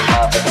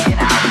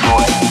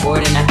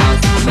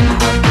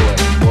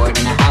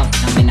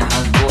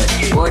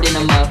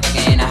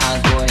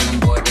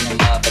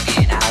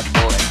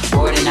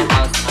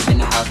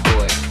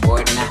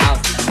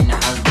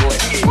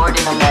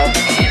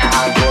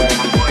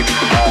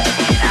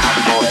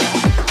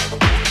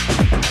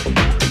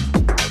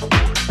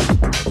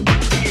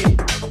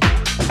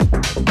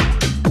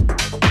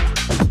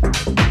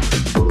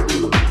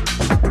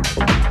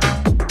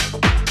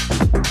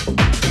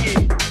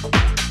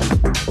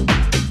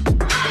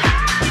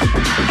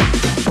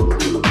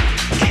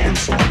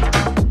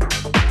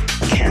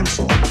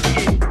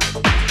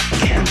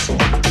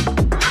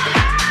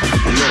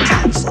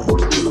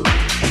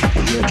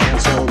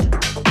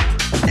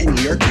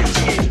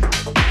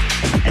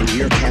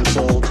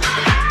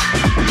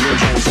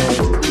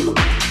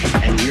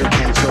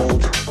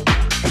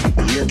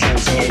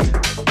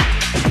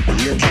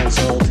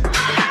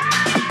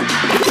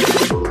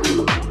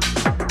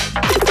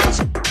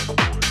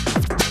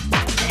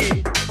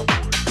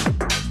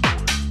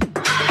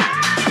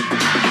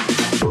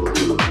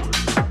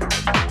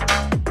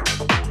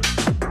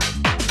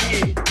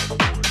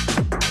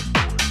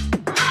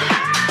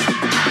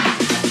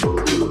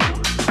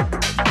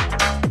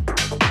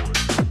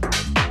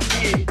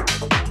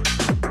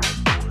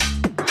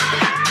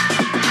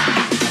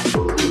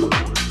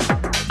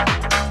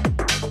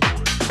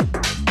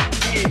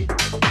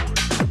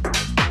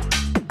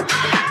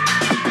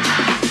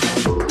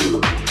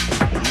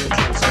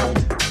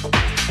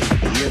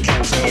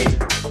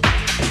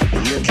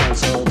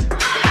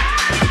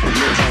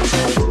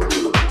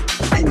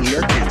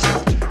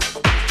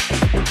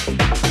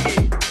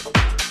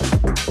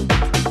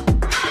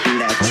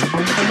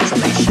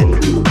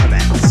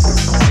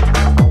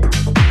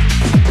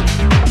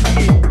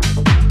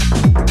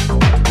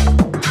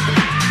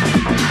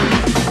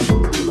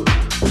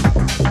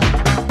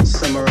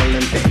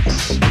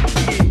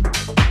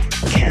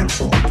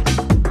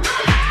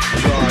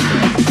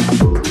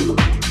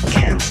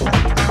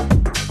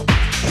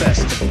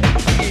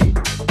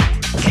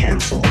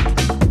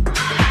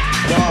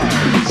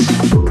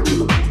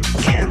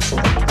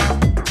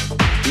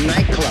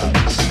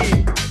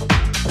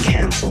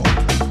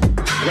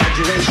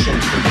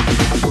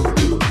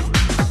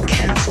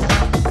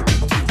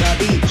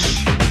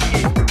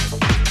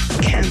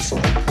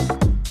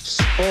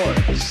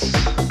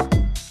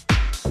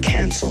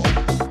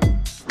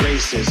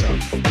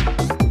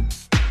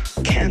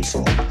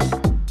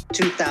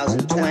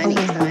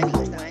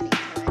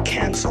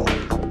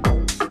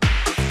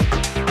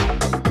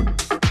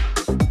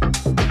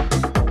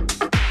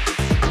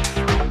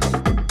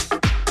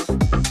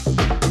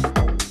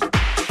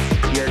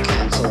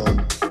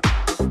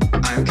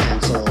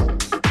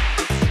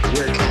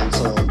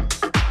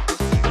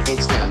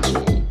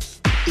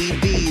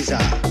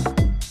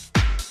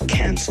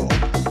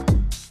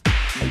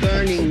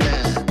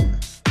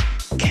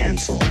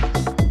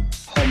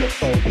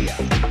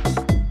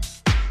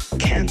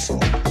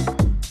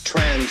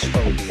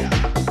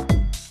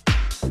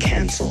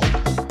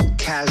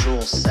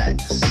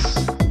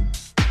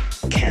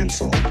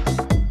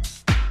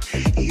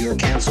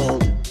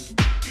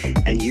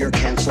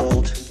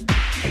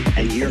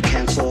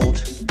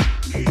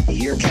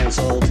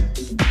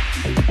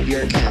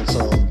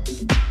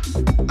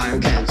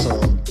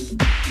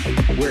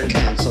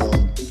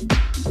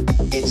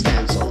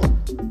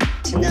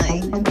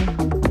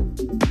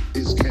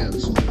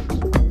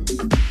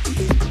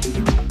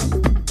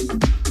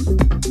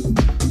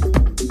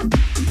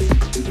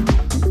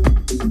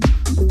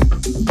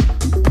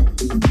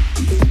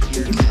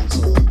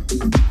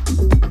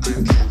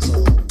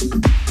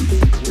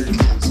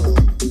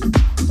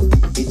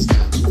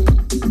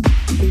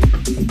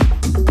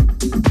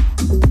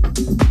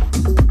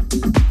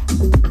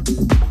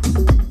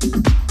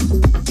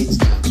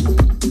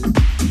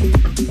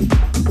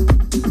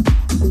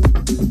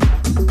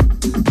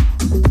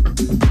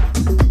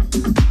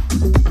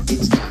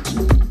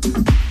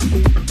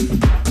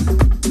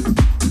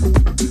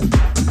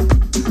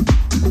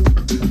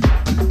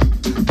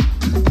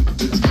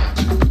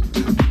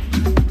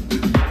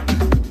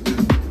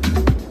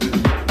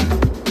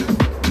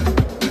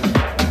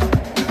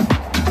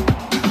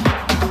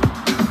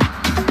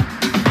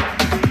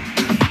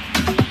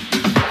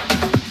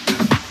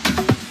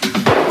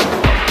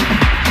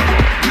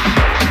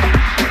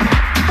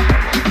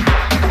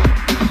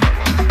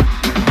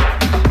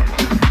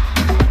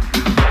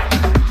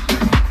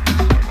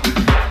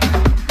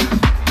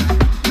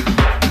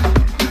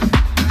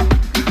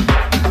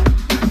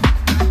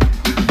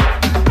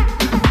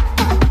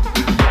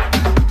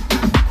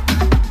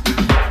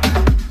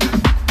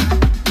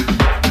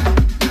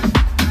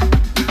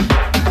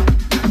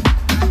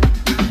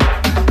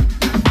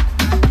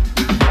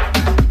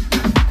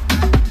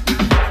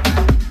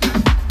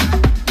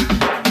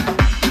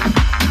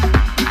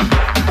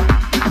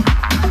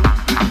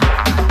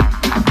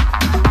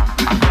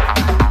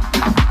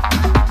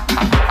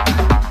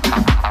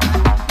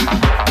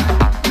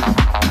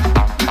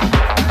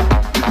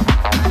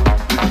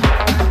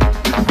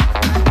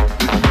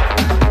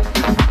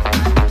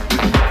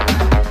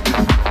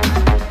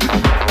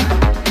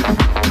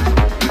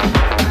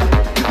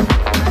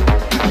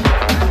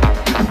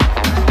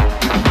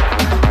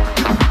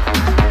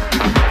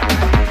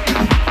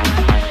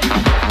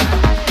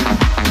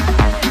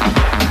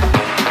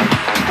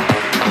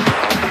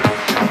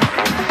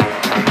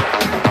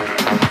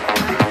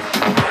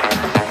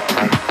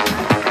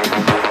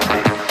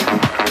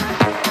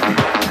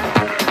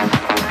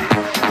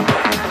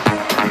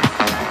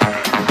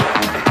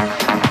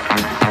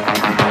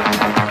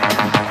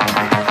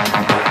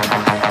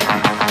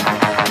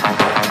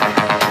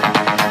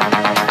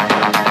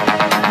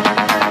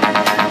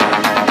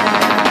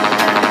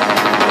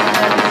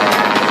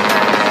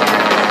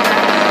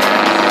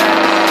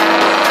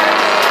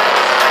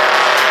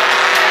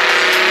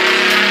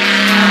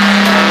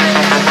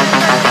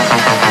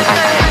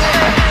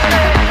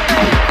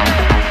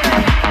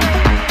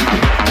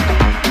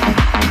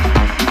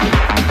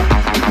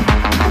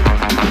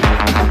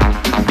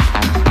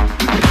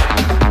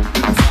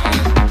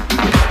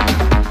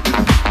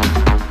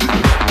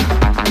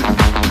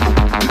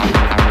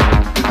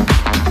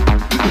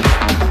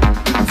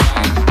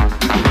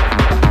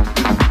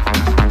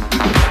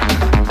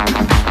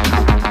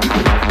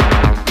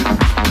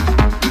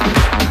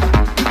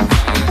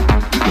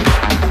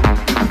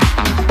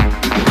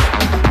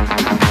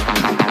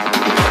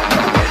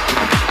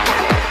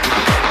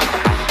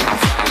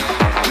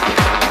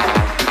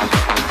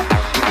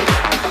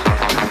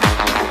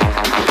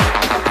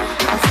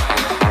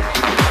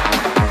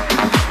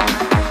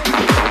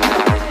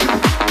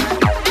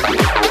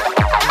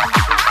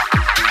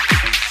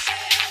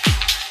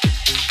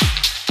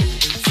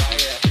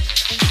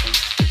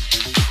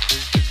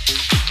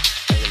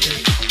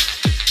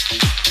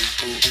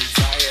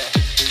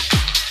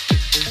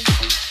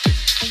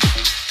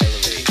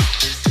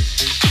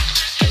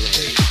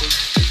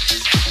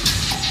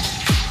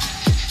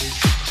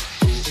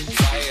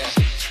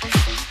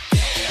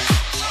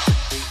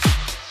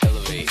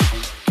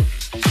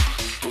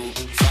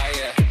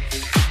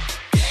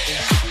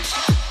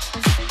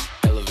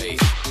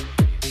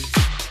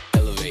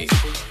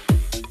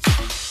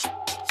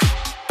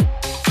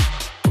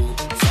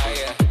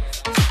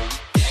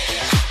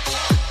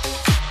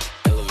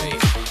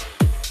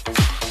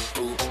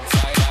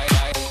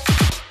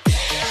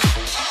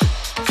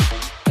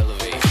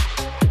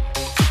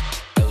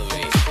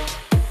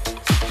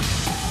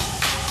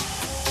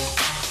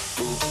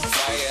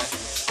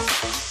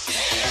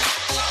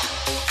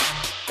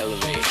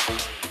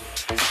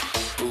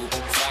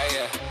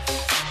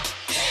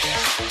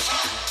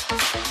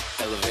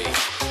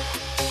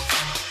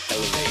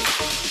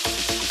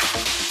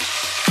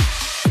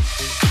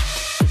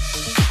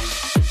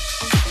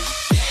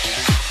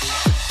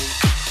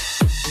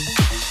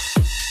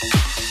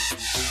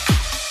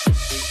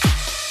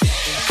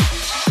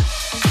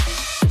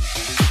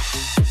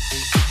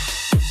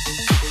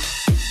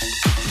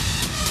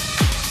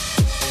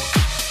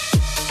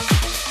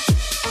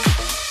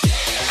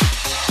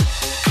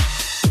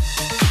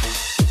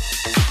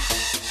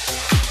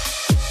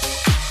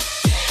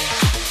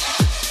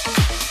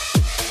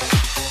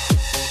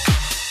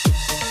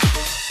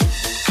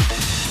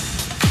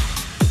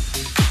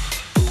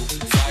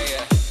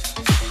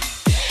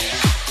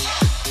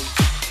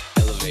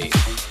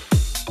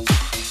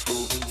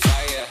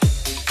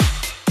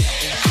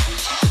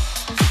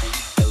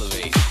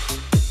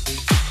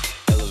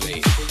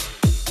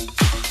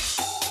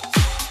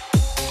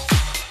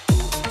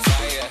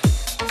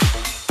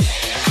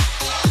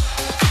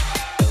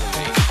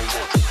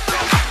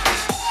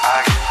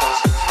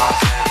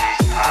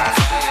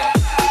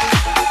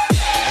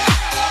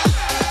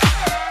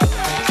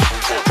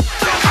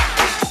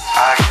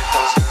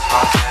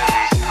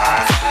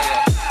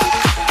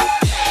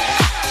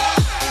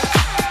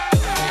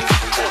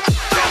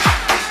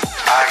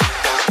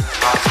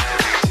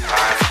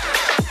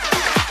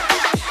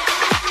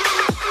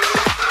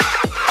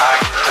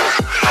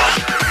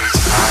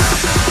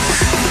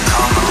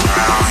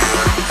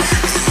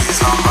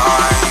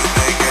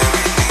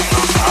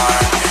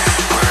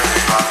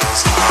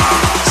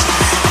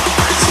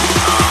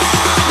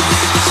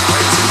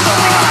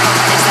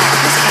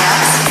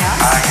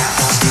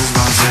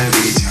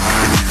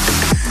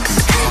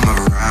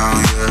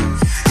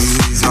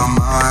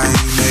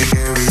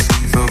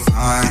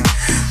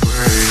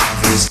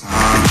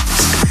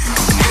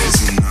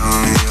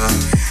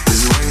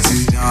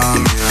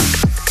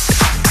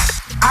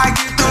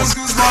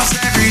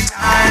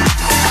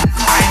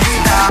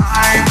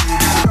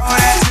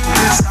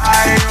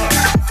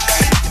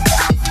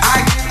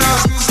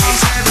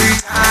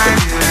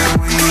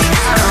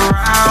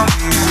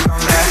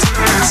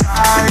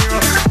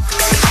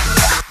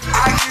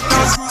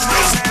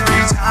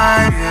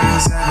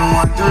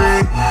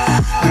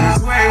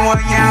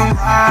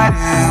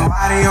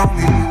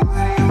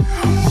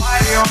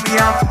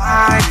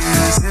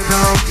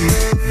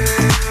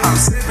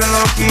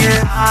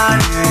 being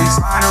honest,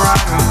 find a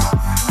rider.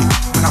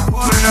 When I'm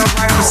pulling up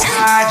right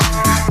beside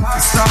you, pop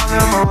star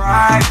in my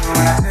ride.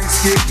 When I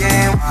text kick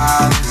game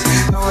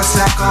wireless, throw a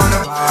sack on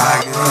the bar.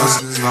 I get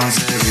those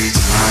goosebumps every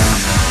time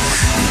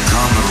you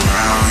come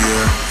around,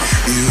 yeah.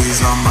 You ease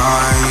my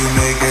mind, you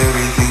make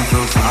everything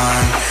feel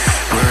fine.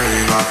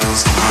 Worry about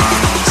those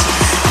times,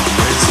 I'm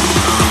way too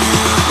young,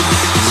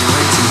 yeah. It's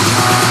way too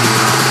young,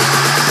 yeah.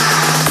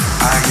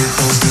 I get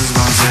those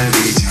goosebumps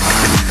every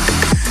time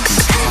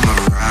you come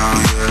around,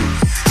 yeah.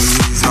 You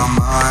ease my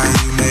mind,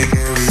 you make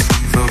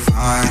everything feel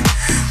fine.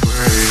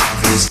 Worry about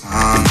those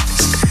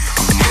times,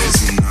 I'm way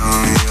too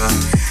young,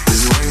 yeah.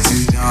 It's way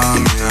too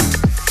young, yeah.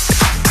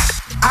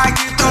 I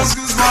get those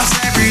goosebumps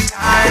every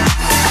time.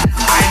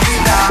 I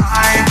need the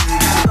hype,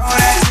 throw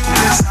that to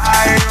the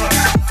side.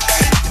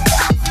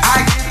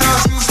 I get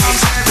those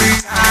goosebumps every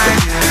time,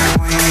 yeah.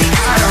 When you're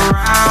not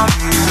around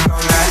me,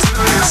 throw that to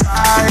the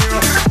side.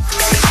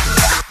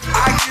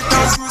 I get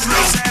those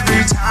goosebumps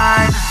every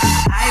time.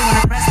 I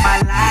wanna press my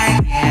line,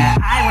 yeah.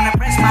 I wanna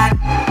press my.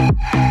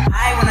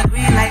 I wanna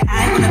be like,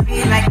 I wanna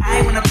be like,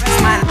 I wanna press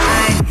my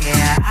line,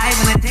 yeah. I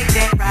wanna take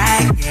that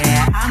ride,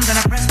 yeah. I'm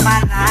gonna press my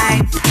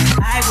line.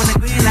 I wanna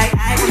be like,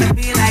 I wanna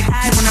be like,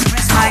 I wanna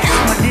press my.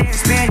 My dear,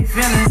 spare your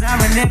feelings. I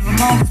relive a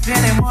moment,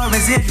 feeling more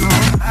residual.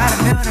 Buy the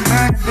building,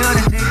 burn the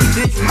building, take your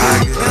visual.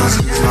 I get those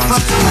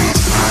goosebumps every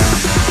time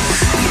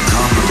you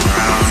come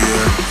around,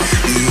 yeah.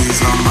 You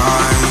ease my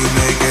mind, you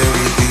make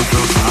everything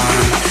feel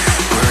fine.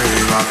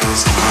 Worry about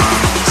those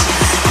times,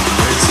 I'm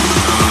way too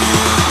young,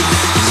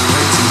 yeah. It's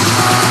way too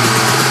young,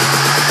 yeah.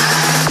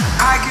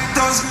 I get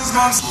those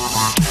goosebumps.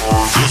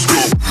 Let's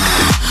go.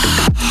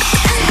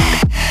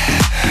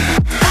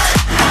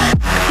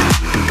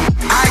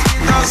 I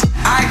get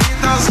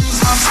those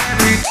goosebumps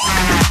every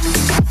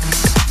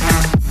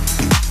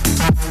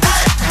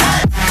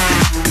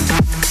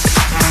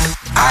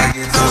I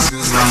get those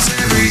goosebumps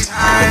every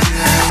time,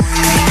 yeah.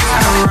 When you're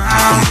not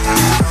around,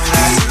 yeah.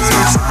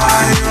 That's my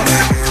mind,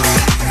 yeah.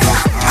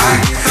 I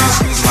get those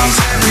goosebumps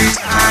every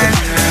time,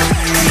 yeah.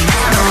 When you're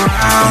not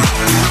around,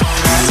 yeah.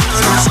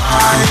 That's my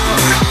mind,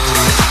 yeah.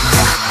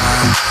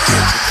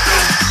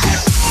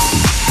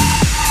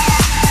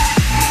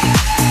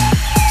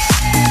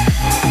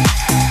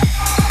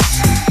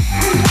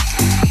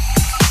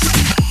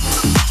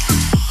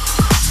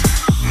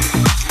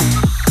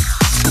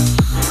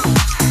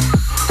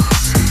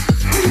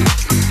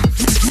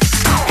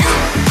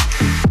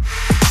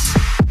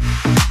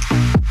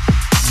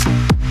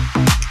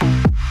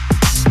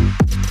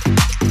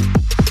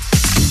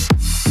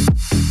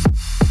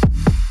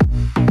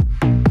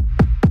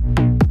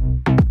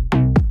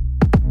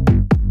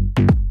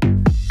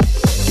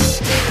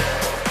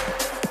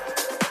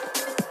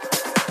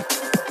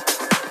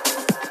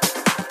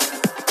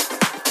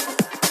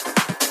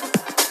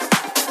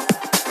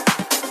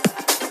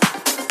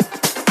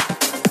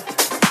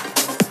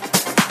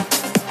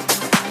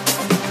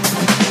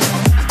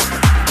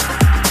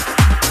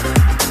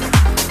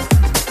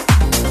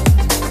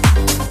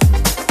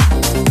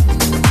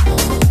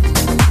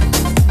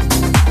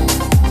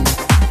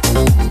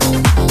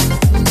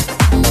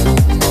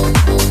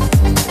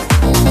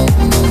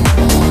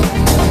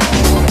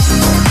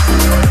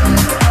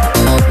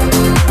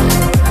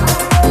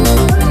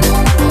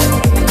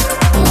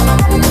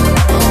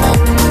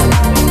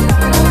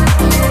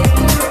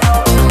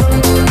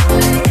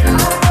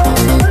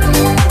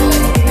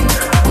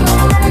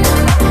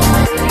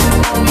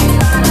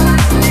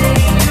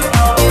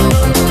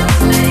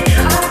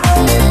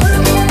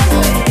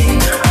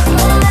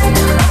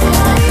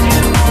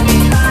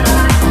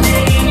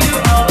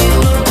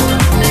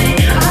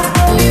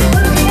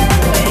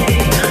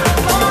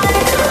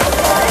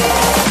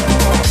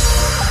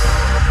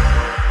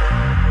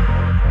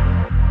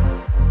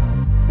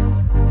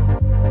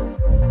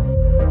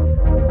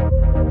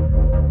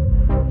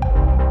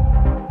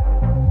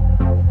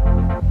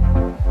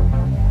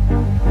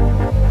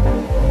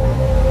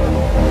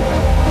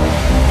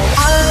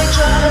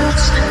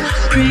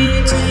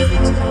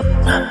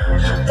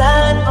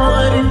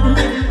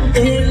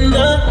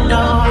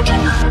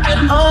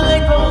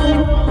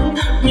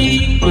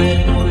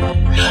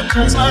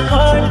 Cause my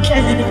heart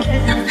can't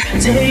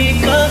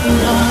take a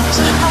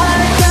loss.